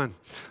woman,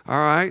 all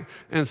right?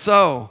 And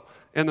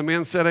the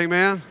men said,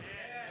 amen?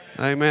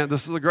 Amen.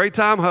 This is a great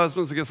time,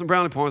 husbands, to get some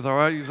brownie points, all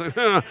right? You say,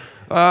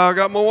 I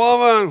got my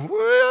woman.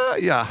 Well,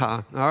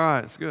 yeah. All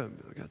right, it's good.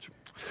 I got you.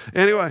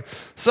 Anyway,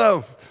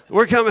 so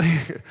we're coming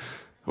here.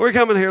 We're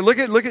coming here. Look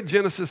at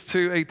Genesis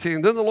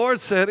 2:18. Then the Lord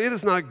said, "It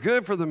is not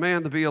good for the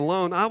man to be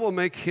alone. I will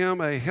make him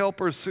a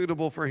helper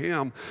suitable for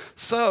him."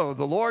 So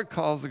the Lord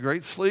caused a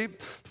great sleep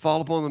to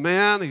fall upon the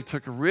man. He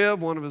took a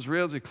rib, one of his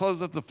ribs. He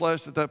closed up the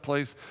flesh at that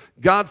place.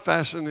 God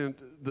fashioned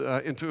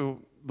into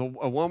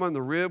a woman,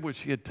 the rib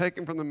which he had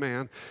taken from the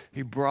man.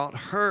 He brought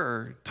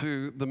her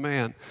to the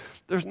man.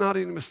 There's not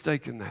any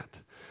mistake in that.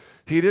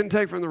 He didn't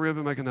take from the rib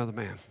and make another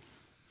man.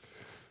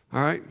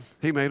 All right?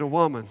 He made a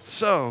woman.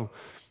 So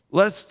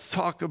let's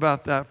talk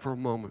about that for a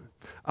moment.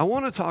 I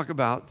want to talk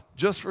about,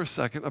 just for a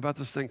second, about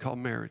this thing called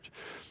marriage.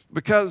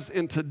 Because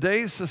in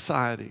today's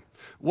society,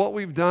 what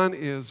we've done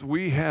is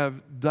we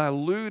have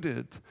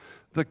diluted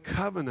the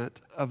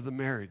covenant of the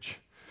marriage.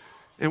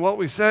 And what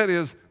we said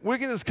is, we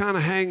can just kind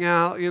of hang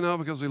out,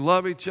 because we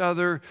love each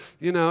other.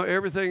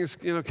 Everything's,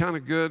 kind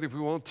of good if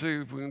we want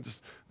to, if we can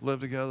just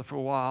live together for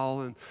a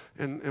while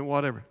and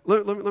whatever.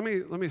 Let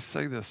me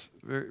say this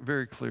very,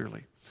 very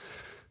clearly.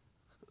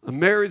 A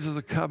marriage is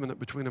a covenant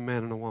between a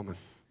man and a woman.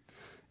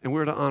 And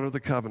we're to honor the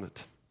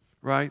covenant,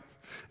 right?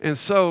 And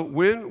so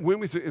when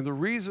we say, and the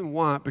reason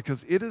why,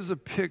 because it is a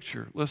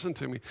picture, listen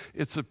to me,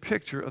 it's a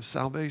picture of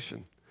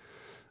salvation.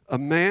 A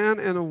man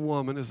and a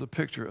woman is a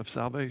picture of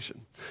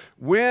salvation.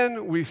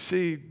 When we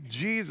see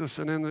Jesus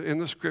and in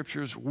the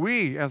scriptures,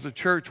 we as a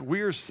church,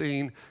 we are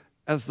seen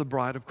as the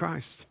bride of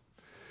Christ.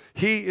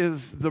 He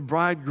is the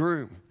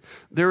bridegroom.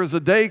 There is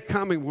a day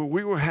coming when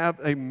we will have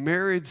a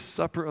marriage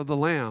supper of the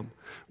Lamb.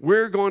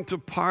 We're going to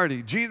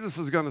party. Jesus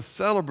is going to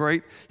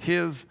celebrate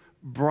his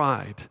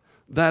bride.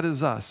 That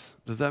is us.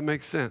 Does that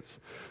make sense?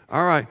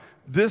 All right.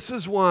 This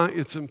is why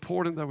it's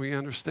important that we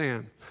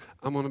understand.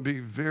 I'm going to be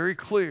very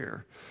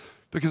clear.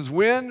 Because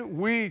when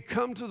we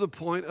come to the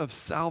point of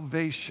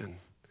salvation,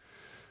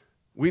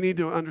 we need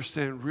to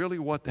understand really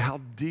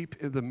how deep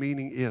the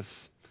meaning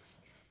is.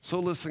 So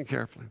listen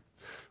carefully.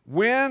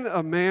 When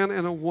a man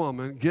and a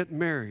woman get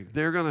married,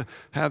 they're going to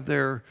have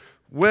their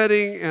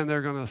wedding and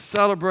they're going to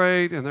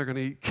celebrate and they're going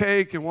to eat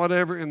cake and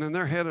whatever, and then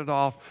they're headed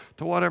off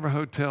to whatever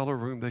hotel or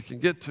room they can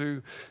get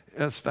to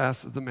as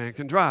fast as the man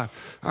can drive.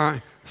 All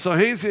right, so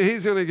he's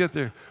going to get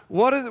there.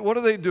 What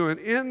are they doing?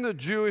 In the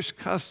Jewish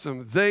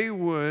custom, they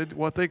would,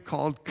 what they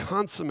called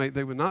consummate.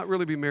 They would not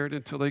really be married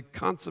until they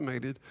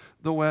consummated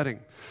the wedding.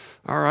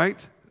 All right,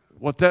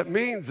 what that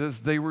means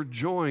is they were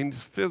joined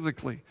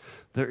physically.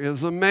 There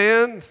is a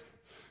man,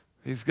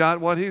 he's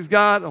got what he's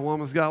got, a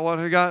woman's got what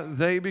he got.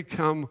 They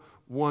become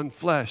one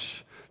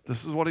flesh.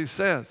 This is what he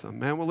says. A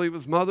man will leave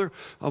his mother,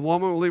 a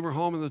woman will leave her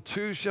home, and the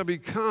two shall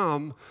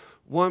become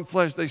one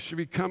flesh. They should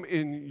become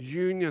in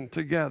union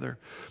together.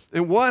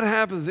 And what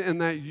happens in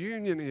that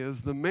union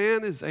is the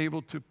man is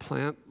able to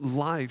plant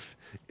life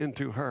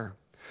into her.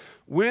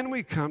 When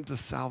we come to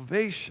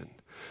salvation,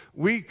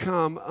 we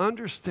come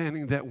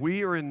understanding that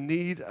we are in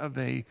need of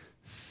a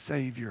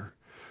Savior.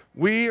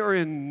 We are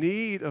in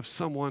need of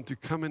someone to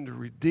come in to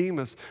redeem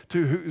us,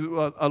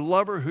 to a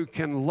lover who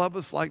can love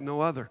us like no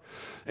other.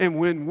 And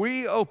when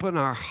we open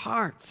our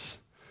hearts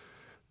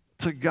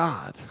to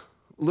God,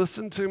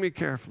 listen to me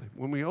carefully.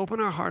 When we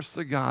open our hearts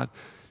to God,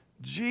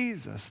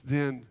 Jesus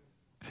then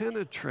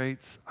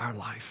penetrates our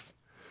life.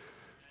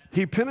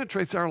 He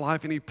penetrates our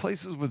life and he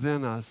places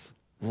within us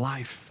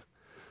life.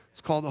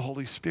 It's called the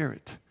Holy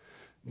Spirit.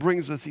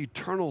 Brings us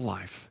eternal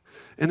life.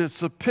 And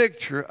it's a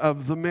picture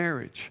of the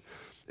marriage.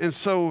 And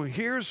so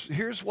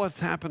here's what's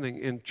happening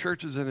in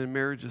churches and in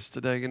marriages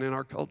today and in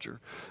our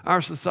culture.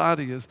 Our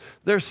society is,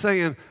 they're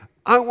saying,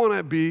 I want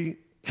to be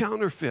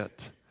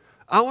counterfeit.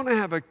 I want to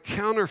have a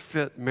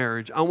counterfeit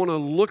marriage. I want to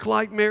look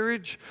like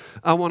marriage.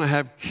 I want to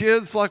have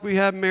kids like we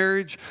have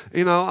marriage.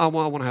 I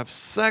want to have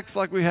sex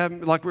like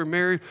we're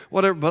married,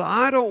 whatever. But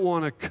I don't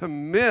want to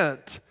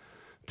commit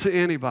to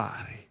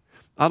anybody.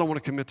 I don't want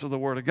to commit to the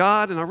Word of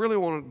God, and I really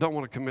don't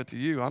want to commit to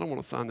you. I don't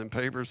want to sign them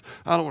papers.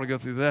 I don't want to go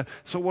through that.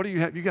 So what do you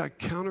have? You got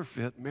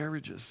counterfeit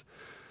marriages.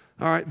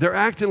 All right, they're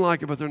acting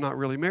like it, but they're not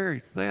really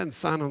married. They hadn't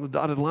signed on the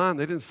dotted line.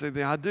 They didn't say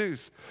the I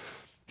do's.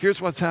 Here's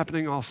what's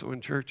happening also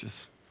in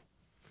churches.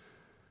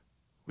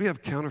 We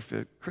have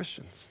counterfeit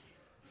Christians.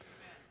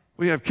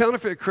 We have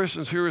counterfeit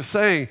Christians who are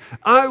saying,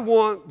 I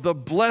want the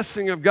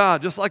blessing of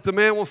God. Just like the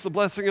man wants the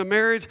blessing of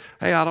marriage.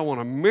 Hey, I don't want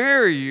to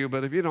marry you,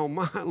 but if you don't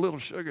mind, a little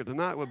sugar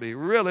tonight would be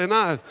really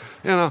nice.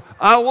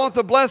 I want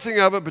the blessing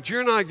of it, but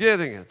you're not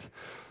getting it.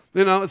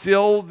 It's the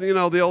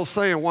old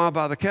saying, why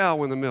buy the cow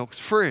when the milk's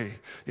free?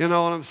 You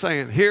know what I'm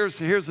saying? Here's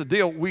the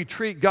deal. We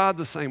treat God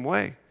the same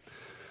way.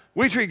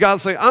 We treat God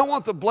and say, I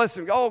want the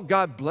blessing. Oh,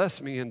 God, bless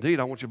me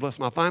indeed. I want you to bless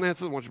my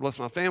finances. I want you to bless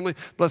my family.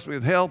 Bless me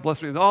with health.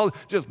 Bless me with all.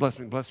 Just bless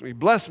me, bless me,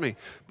 bless me.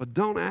 But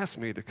don't ask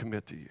me to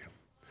commit to you.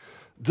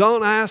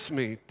 Don't ask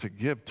me to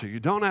give to you.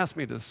 Don't ask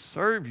me to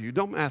serve you.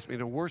 Don't ask me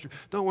to worship.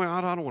 Don't worry,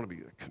 I don't want to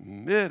be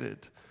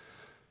committed.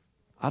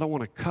 I don't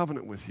want a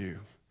covenant with you.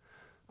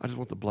 I just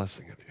want the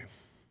blessing of you.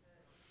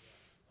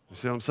 You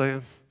see what I'm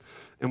saying?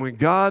 And when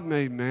God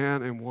made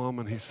man and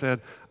woman, he said,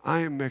 I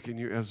am making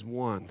you as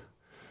one.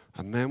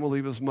 A man will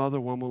leave his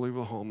mother, one will leave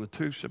her home. The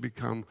two shall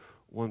become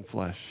one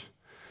flesh.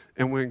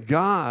 And when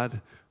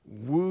God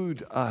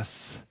wooed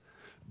us,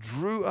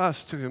 drew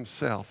us to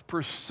himself,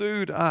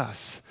 pursued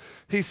us.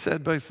 He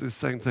said basically the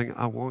same thing,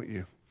 I want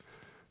you.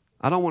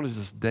 I don't want to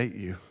just date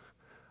you.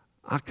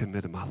 I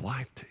committed my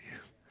life to you.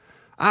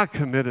 I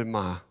committed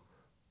my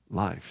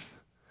life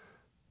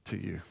to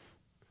you.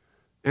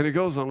 And it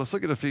goes on. Let's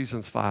look at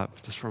Ephesians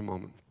 5 just for a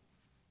moment.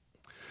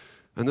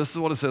 And this is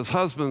what it says.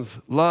 Husbands,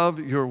 love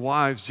your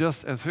wives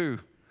just as who?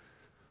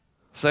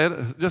 Say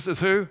it. Just as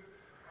who?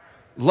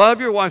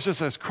 Love your wives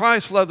just as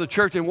Christ loved the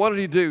church. And what did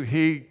he do?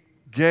 He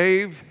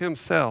gave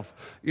himself.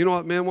 You know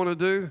what men want to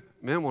do?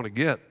 Men want to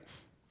get.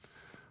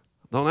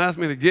 Don't ask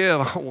me to give.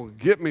 I want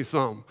to get me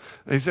some.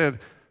 He said,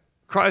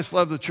 Christ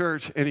loved the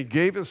church, and he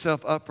gave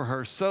himself up for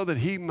her so that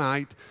he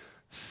might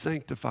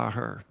sanctify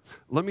her.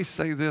 Let me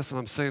say this, and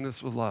I'm saying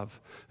this with love.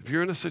 If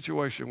you're in a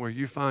situation where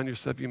you find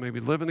yourself, you may be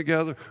living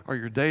together, or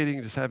you're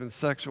dating, just having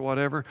sex or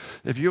whatever,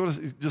 if you want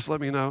to just let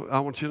me know,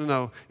 I want you to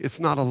know it's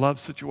not a love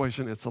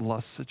situation, it's a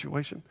lust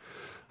situation.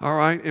 All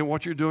right? And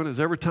what you're doing is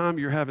every time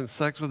you're having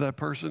sex with that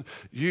person,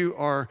 you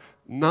are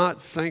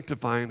not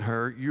sanctifying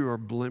her, you are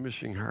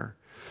blemishing her.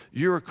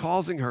 You are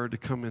causing her to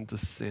come into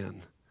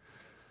sin.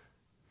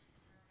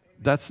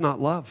 That's not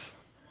love.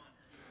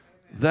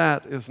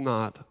 That is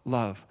not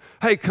love.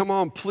 Hey, come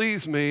on,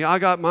 please me. I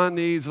got my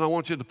needs and I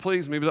want you to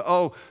please me. But,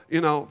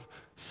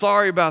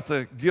 sorry about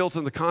the guilt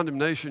and the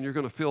condemnation you're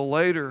going to feel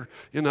later.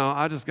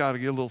 I just got to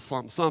get a little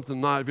something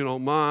tonight if you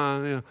don't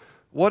mind.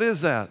 What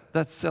is that?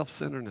 That's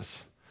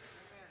self-centeredness.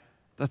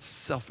 That's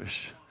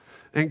selfish.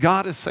 And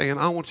God is saying,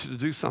 I want you to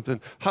do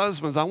something.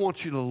 Husbands, I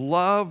want you to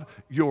love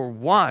your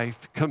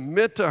wife,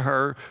 commit to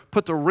her,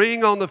 put the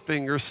ring on the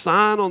finger,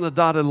 sign on the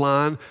dotted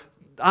line.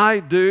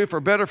 I do, for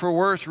better, for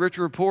worse, rich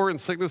or poor, in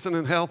sickness and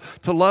in health,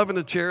 to love and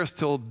to cherish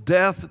till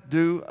death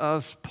do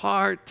us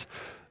part.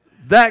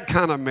 That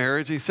kind of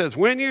marriage, he says,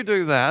 when you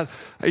do that,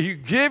 you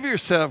give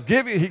yourself,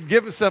 he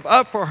gives himself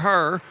up for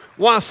her.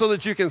 Why? So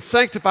that you can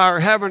sanctify her,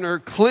 having her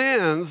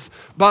cleansed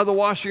by the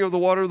washing of the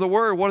water of the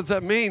word. What does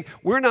that mean?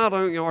 We're not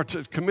only are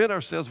to commit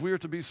ourselves, we are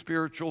to be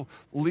spiritual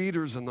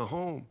leaders in the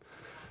home.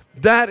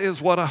 That is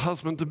what a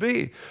husband to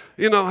be.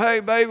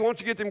 Hey, baby, why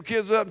don't you get them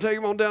kids up and take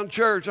them on down to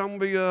church? I'm going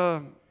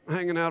to be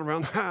hanging out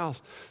around the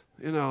house,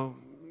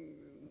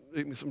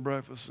 eat me some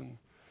breakfast and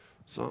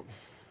something.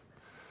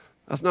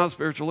 That's not a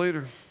spiritual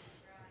leader.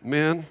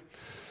 Men.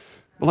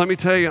 But let me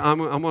tell you, I'm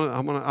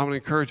gonna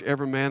encourage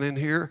every man in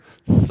here,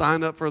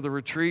 sign up for the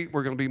retreat.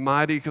 We're going to be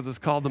mighty because it's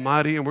called the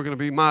mighty, and we're going to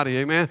be mighty.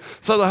 Amen?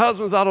 So the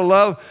husbands ought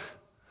to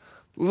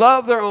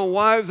love their own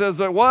wives as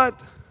their what?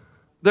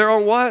 Their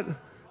own what?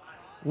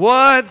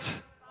 What?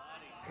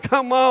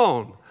 Come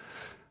on.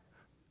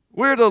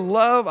 We're to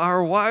love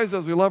our wives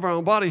as we love our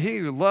own body. He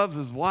who loves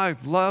his wife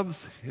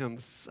loves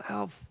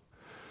himself.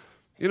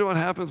 You know what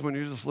happens when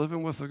you're just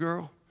living with a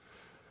girl?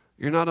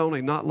 You're not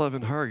only not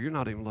loving her, you're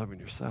not even loving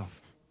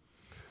yourself.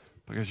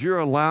 Because you're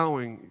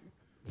allowing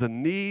the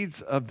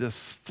needs of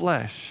this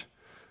flesh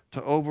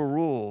to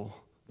overrule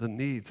the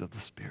needs of the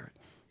spirit.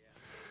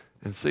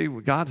 And see,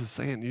 what God is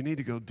saying, you need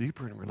to go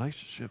deeper in a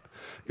relationship.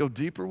 Go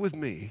deeper with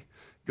me.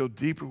 Go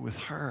deeper with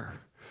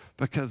her.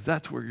 Because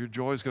that's where your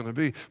joy is going to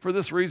be. For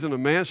this reason, a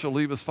man shall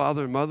leave his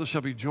father and mother,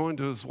 shall be joined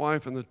to his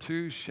wife, and the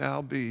two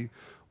shall be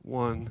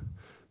one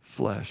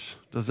flesh.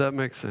 Does that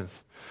make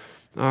sense?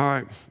 All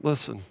right,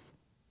 listen.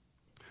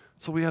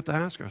 So we have to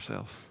ask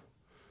ourselves,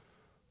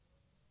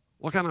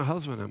 what kind of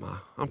husband am I?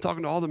 I'm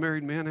talking to all the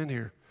married men in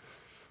here.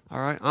 All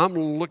right, I'm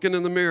looking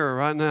in the mirror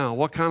right now.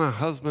 What kind of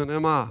husband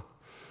am I?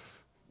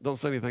 Don't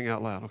say anything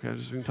out loud, okay?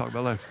 Just we can talk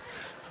about that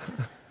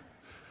later.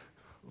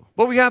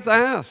 But we have to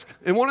ask.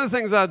 And one of the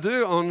things I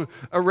do on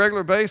a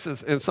regular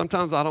basis, and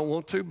sometimes I don't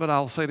want to, but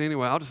I'll say it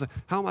anyway. I'll just say,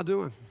 how am I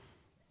doing?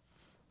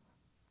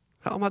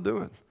 How am I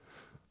doing?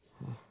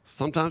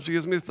 Sometimes she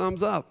gives me a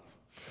thumbs up.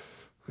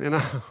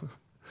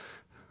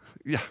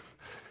 Yeah,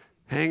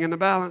 hang in the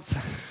balance.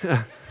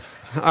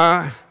 All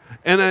right.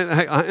 And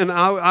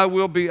I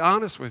will be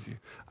honest with you.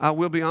 I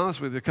will be honest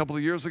with you. A couple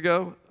of years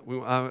ago,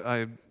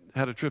 I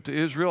had a trip to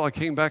Israel. I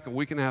came back a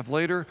week and a half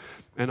later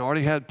and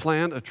already had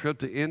planned a trip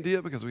to India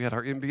because we had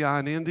our MBI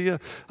in India.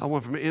 I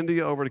went from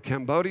India over to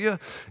Cambodia,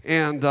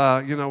 and,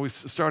 we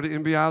started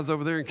MBIs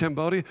over there in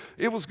Cambodia.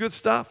 It was good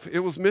stuff. It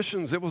was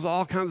missions. It was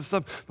all kinds of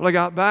stuff. But I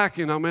got back,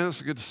 man,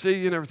 it's good to see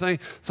you and everything.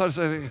 So I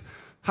said,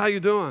 how you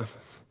doing?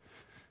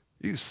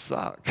 You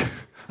suck.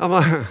 I'm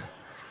like,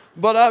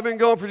 but I've been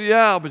going for the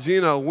hour, but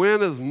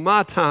when is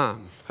my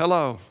time?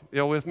 Hello,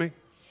 y'all with me? Amen.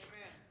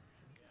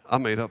 I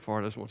made up for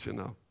it, I just want you to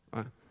know.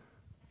 Right?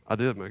 I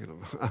did make it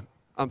up.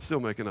 I'm still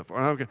making up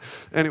for it. Okay,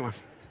 anyway.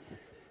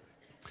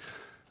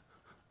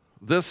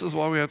 This is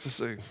what we have to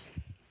see.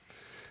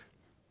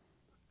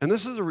 And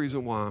this is the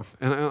reason why,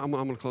 and I'm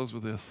going to close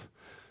with this.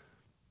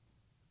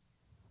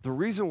 The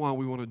reason why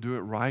we want to do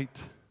it right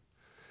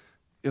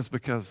is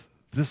because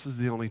this is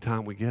the only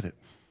time we get it.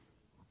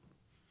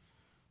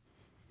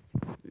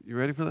 You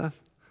ready for that?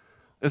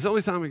 It's the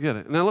only time we get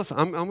it. Now listen,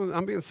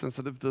 I'm being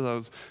sensitive to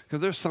those because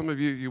there's some of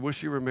you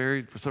wish you were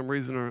married for some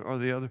reason or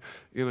the other.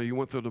 You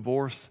went through a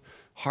divorce.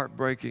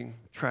 heartbreaking,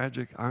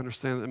 tragic. I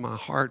understand that my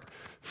heart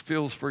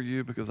feels for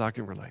you because I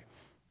can relate.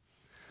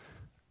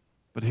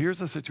 But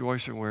here's a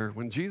situation where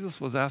when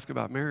Jesus was asked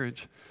about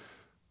marriage,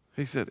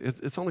 he said,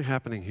 it's only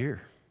happening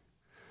here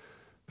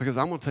because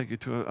I'm going to take you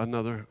to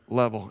another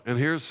level. And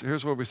here's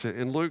what we say.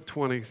 In Luke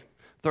 20,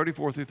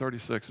 34 through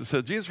 36, it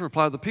said, Jesus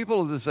replied, the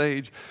people of this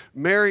age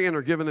marry and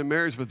are given in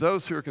marriage, but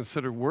those who are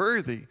considered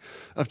worthy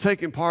of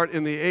taking part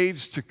in the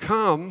age to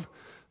come,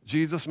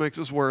 Jesus makes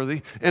us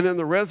worthy, and in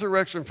the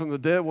resurrection from the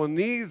dead will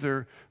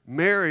neither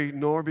marry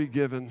nor be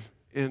given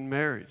in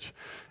marriage.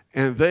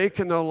 And they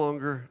can no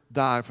longer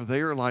die, for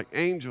they are like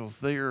angels.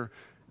 They are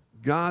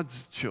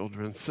God's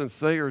children, since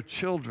they are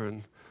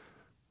children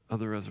of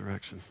the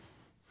resurrection.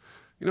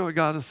 You know what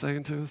God is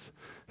saying to us?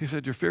 He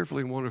said, you're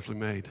fearfully and wonderfully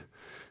made.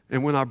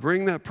 And when I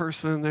bring that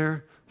person in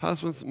there,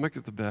 husbands, make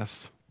it the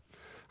best.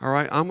 All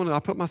right,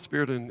 I'll put my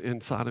spirit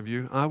inside of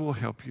you. I will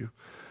help you.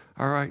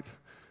 All right.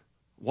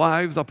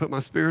 Wives, I'll put my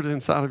spirit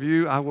inside of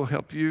you. I will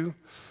help you.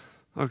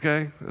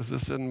 Okay? This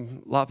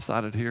isn't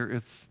lopsided here.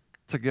 It's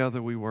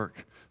together we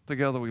work.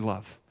 Together we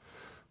love.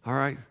 All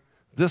right?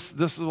 This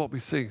is what we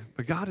see.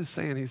 But God is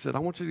saying, he said, I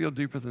want you to go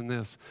deeper than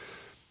this.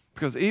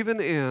 Because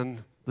even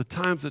in the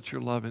times that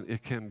you're loving,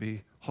 it can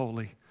be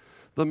holy.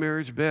 The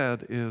marriage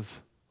bed is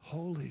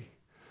holy.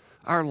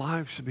 Our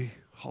lives should be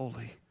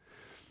holy.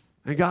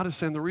 And God is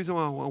saying the reason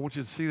why I want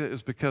you to see that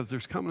is because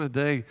there's coming a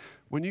day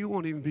when you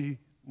won't even be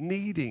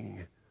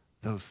needing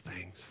those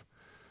things.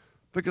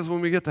 Because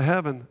when we get to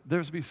heaven,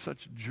 there's to be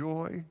such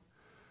joy,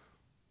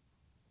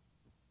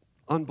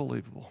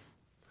 unbelievable,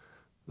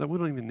 that we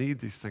don't even need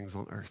these things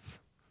on earth.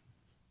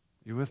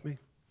 You with me?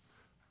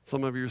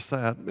 Some of you are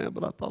sad, man,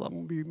 but I thought I'm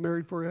going to be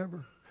married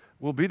forever.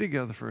 We'll be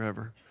together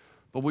forever,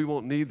 but we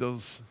won't need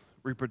those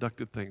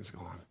reproductive things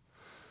going.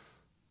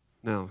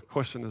 Now, the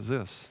question is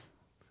this,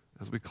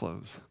 as we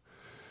close.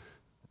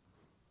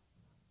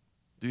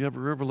 Do you have a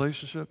real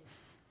relationship?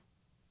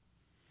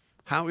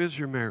 How is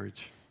your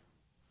marriage?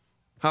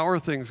 How are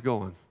things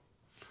going?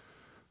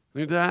 You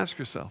need to ask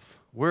yourself,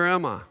 where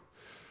am I?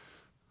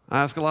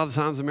 I ask a lot of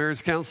times in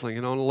marriage counseling,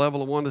 on a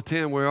level of 1 to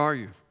 10, where are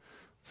you?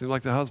 Seems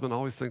like the husband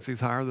always thinks he's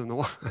higher than the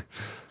wife.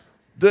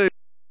 Dude,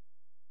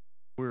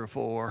 we're a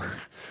 4.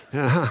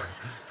 Yeah.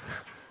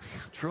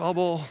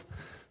 Trouble.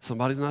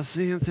 Somebody's not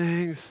seeing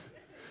things.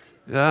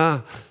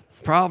 Yeah,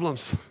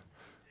 problems.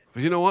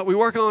 But you know what? We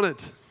work on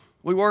it.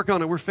 We work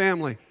on it. We're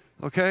family,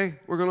 okay?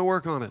 We're going to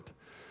work on it.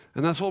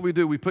 And that's what we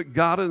do. We put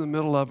God in the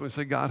middle of it and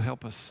say, God,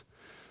 help us.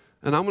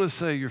 And I'm going to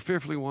say, you're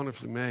fearfully,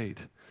 wonderfully made.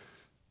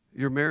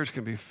 Your marriage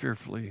can be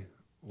fearfully,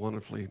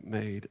 wonderfully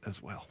made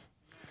as well.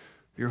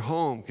 Your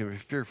home can be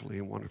fearfully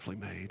and wonderfully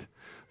made.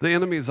 The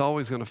enemy is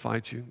always going to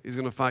fight you. He's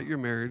going to fight your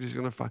marriage. He's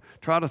going to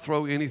try to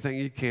throw anything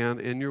he can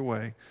in your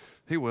way.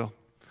 He will.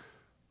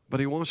 But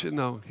he wants you to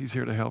know he's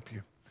here to help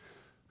you.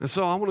 And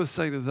so I want to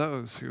say to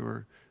those who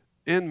are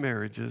in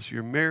marriages,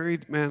 you're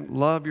married, man,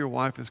 love your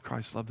wife as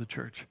Christ loved the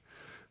church.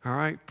 All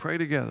right? Pray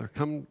together.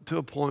 Come to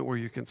a point where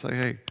you can say,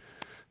 hey,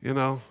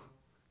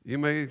 you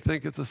may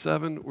think it's a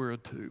 7, we're a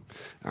 2.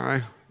 All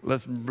right?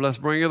 Let's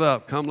bring it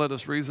up. Come, let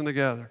us reason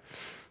together.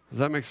 Does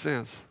that make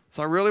sense?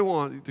 So I really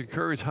want to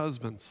encourage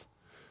husbands.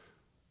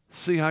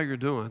 See how you're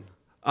doing.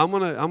 I'm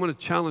gonna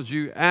challenge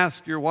you.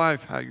 Ask your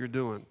wife how you're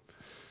doing.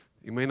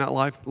 You may not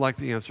like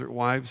the answer.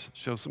 Wives,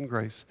 show some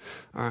grace.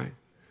 All right?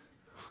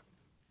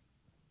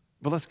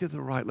 But let's get it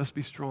right. Let's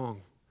be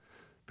strong.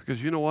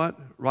 Because you know what?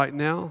 Right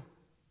now,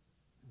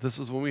 this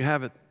is when we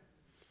have it.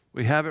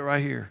 We have it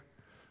right here.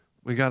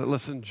 We got it.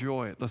 Let's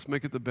enjoy it. Let's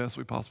make it the best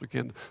we possibly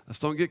can. Let's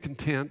don't get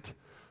content.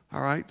 All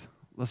right?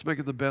 Let's make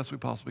it the best we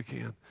possibly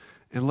can.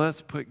 And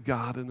let's put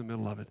God in the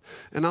middle of it.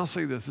 And I'll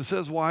say this. It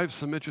says, wives,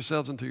 submit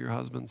yourselves unto your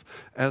husbands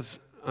as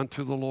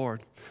unto the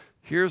Lord.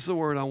 Here's the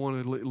word I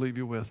want to leave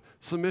you with.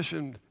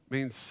 Submission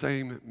means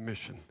same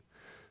mission.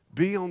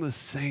 Be on the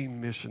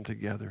same mission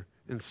together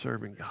in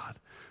serving God.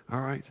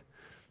 All right?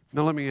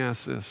 Now let me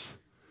ask this.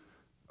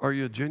 Are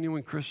you a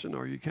genuine Christian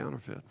or are you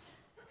counterfeit?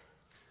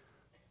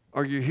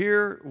 Are you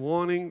here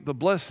wanting the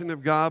blessing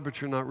of God,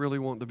 but you're not really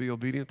wanting to be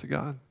obedient to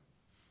God?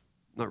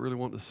 Not really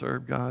wanting to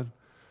serve God?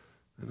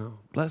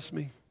 Bless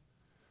me.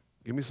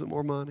 Give me some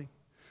more money.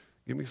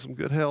 Give me some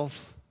good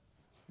health.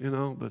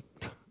 But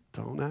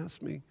don't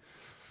ask me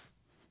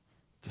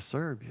to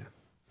serve you.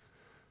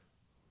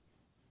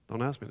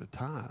 Don't ask me to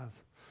tithe.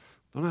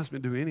 Don't ask me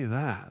to do any of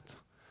that.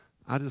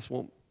 I just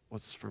want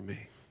what's for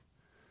me.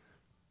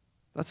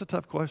 That's a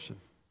tough question.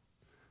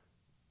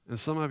 And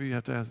some of you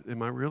have to ask,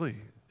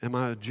 am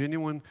I a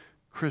genuine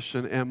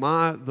Christian? Am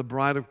I the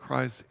bride of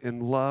Christ in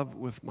love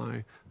with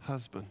my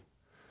husband?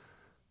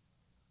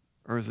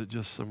 Or is it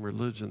just some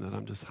religion that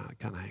I'm just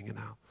kind of hanging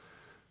out?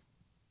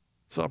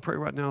 So I pray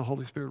right now the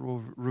Holy Spirit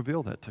will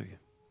reveal that to you.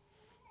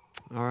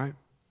 All right?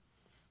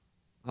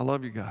 I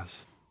love you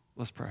guys.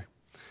 Let's pray.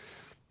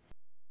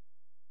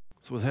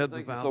 So with head,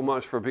 thank you so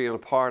much for being a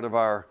part of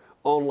our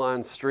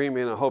online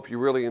streaming. I hope you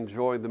really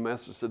enjoyed the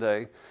message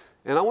today.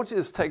 And I want you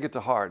to just take it to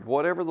heart.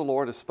 Whatever the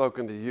Lord has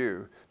spoken to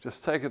you,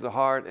 just take it to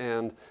heart.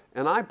 And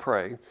I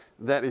pray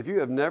that if you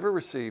have never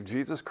received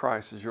Jesus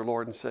Christ as your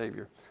Lord and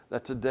Savior,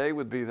 that today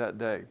would be that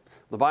day.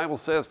 The Bible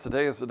says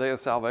today is the day of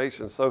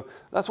salvation. So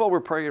that's what we're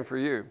praying for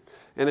you.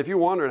 And if you're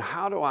wondering,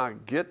 how do I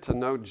get to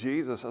know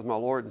Jesus as my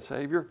Lord and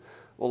Savior?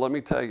 Well, let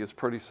me tell you, it's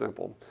pretty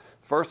simple.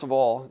 First of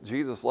all,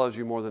 Jesus loves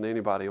you more than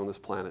anybody on this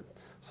planet.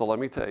 So let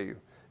me tell you,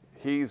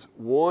 He's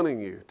wanting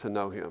you to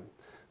know Him.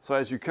 So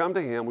as you come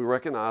to Him, we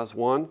recognize,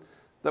 one,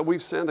 that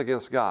we've sinned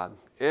against God.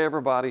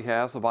 Everybody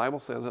has. The Bible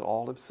says that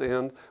all have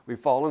sinned. We've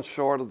fallen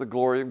short of the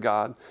glory of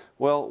God.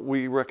 Well,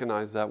 we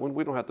recognize that one.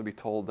 We don't have to be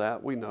told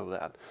that. We know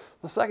that.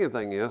 The second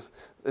thing is,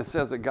 it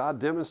says that God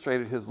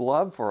demonstrated His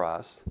love for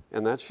us,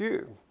 and that's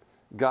you.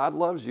 God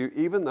loves you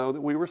even though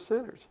that we were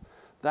sinners.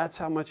 That's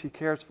how much He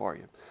cares for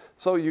you.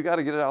 So you got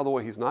to get it out of the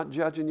way. He's not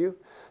judging you.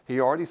 He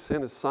already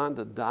sent His Son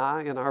to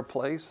die in our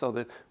place so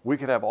that we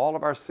could have all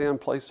of our sin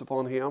placed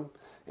upon Him.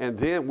 And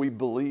then we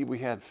believe, we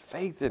had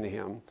faith in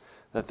Him,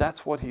 that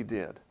that's what He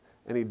did.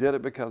 And He did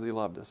it because He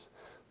loved us.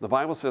 The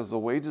Bible says the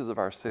wages of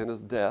our sin is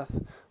death.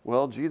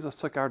 Well, Jesus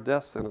took our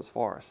death sentence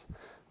for us.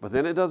 But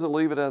then it doesn't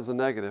leave it as a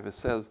negative. It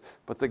says,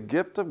 but the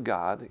gift of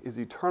God is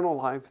eternal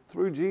life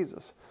through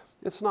Jesus.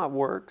 It's not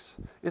works.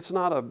 It's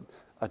not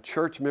a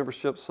church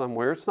membership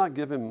somewhere. It's not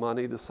giving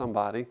money to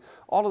somebody.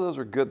 All of those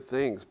are good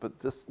things, but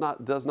this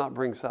does not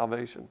bring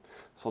salvation.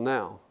 So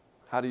now,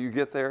 how do you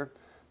get there?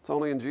 It's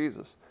only in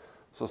Jesus.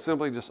 So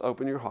simply just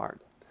open your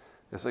heart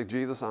and say,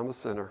 Jesus, I'm a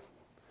sinner.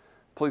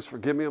 Please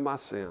forgive me of my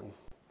sin.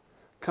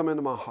 Come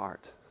into my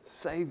heart.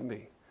 Save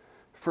me.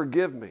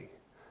 Forgive me.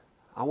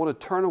 I want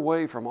to turn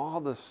away from all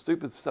the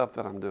stupid stuff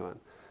that I'm doing.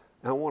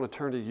 And I want to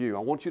turn to you. I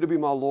want you to be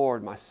my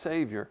Lord, my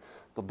Savior,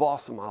 the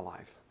boss of my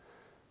life.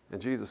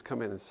 And Jesus,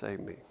 come in and save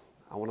me.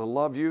 I want to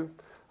love you.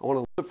 I want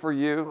to live for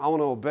you. I want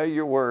to obey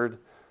your word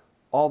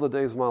all the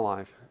days of my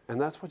life. And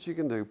that's what you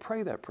can do.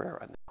 Pray that prayer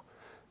right now.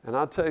 And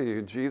I'll tell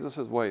you, Jesus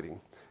is waiting.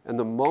 And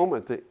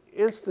the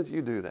instant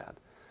you do that,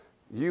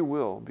 you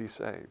will be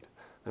saved.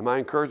 And my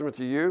encouragement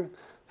to you,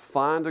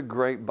 find a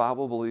great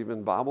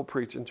Bible-believing,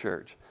 Bible-preaching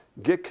church.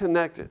 Get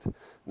connected.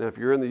 Now, if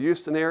you're in the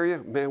Houston area,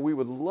 man, we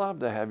would love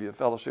to have you at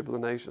Fellowship of the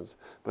Nations.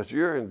 But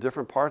you're in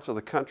different parts of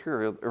the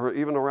country or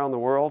even around the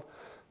world,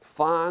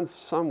 find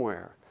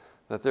somewhere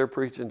that they're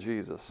preaching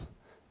Jesus.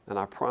 And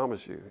I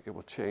promise you, it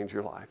will change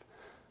your life.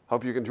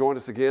 Hope you can join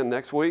us again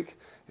next week.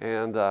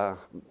 And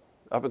up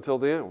until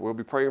then, we'll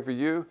be praying for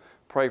you.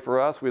 Pray for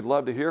us. We'd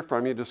love to hear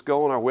from you. Just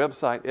go on our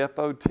website,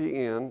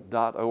 fotn.org,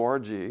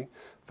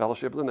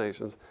 Fellowship of the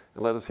Nations,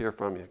 and let us hear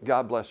from you.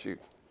 God bless you.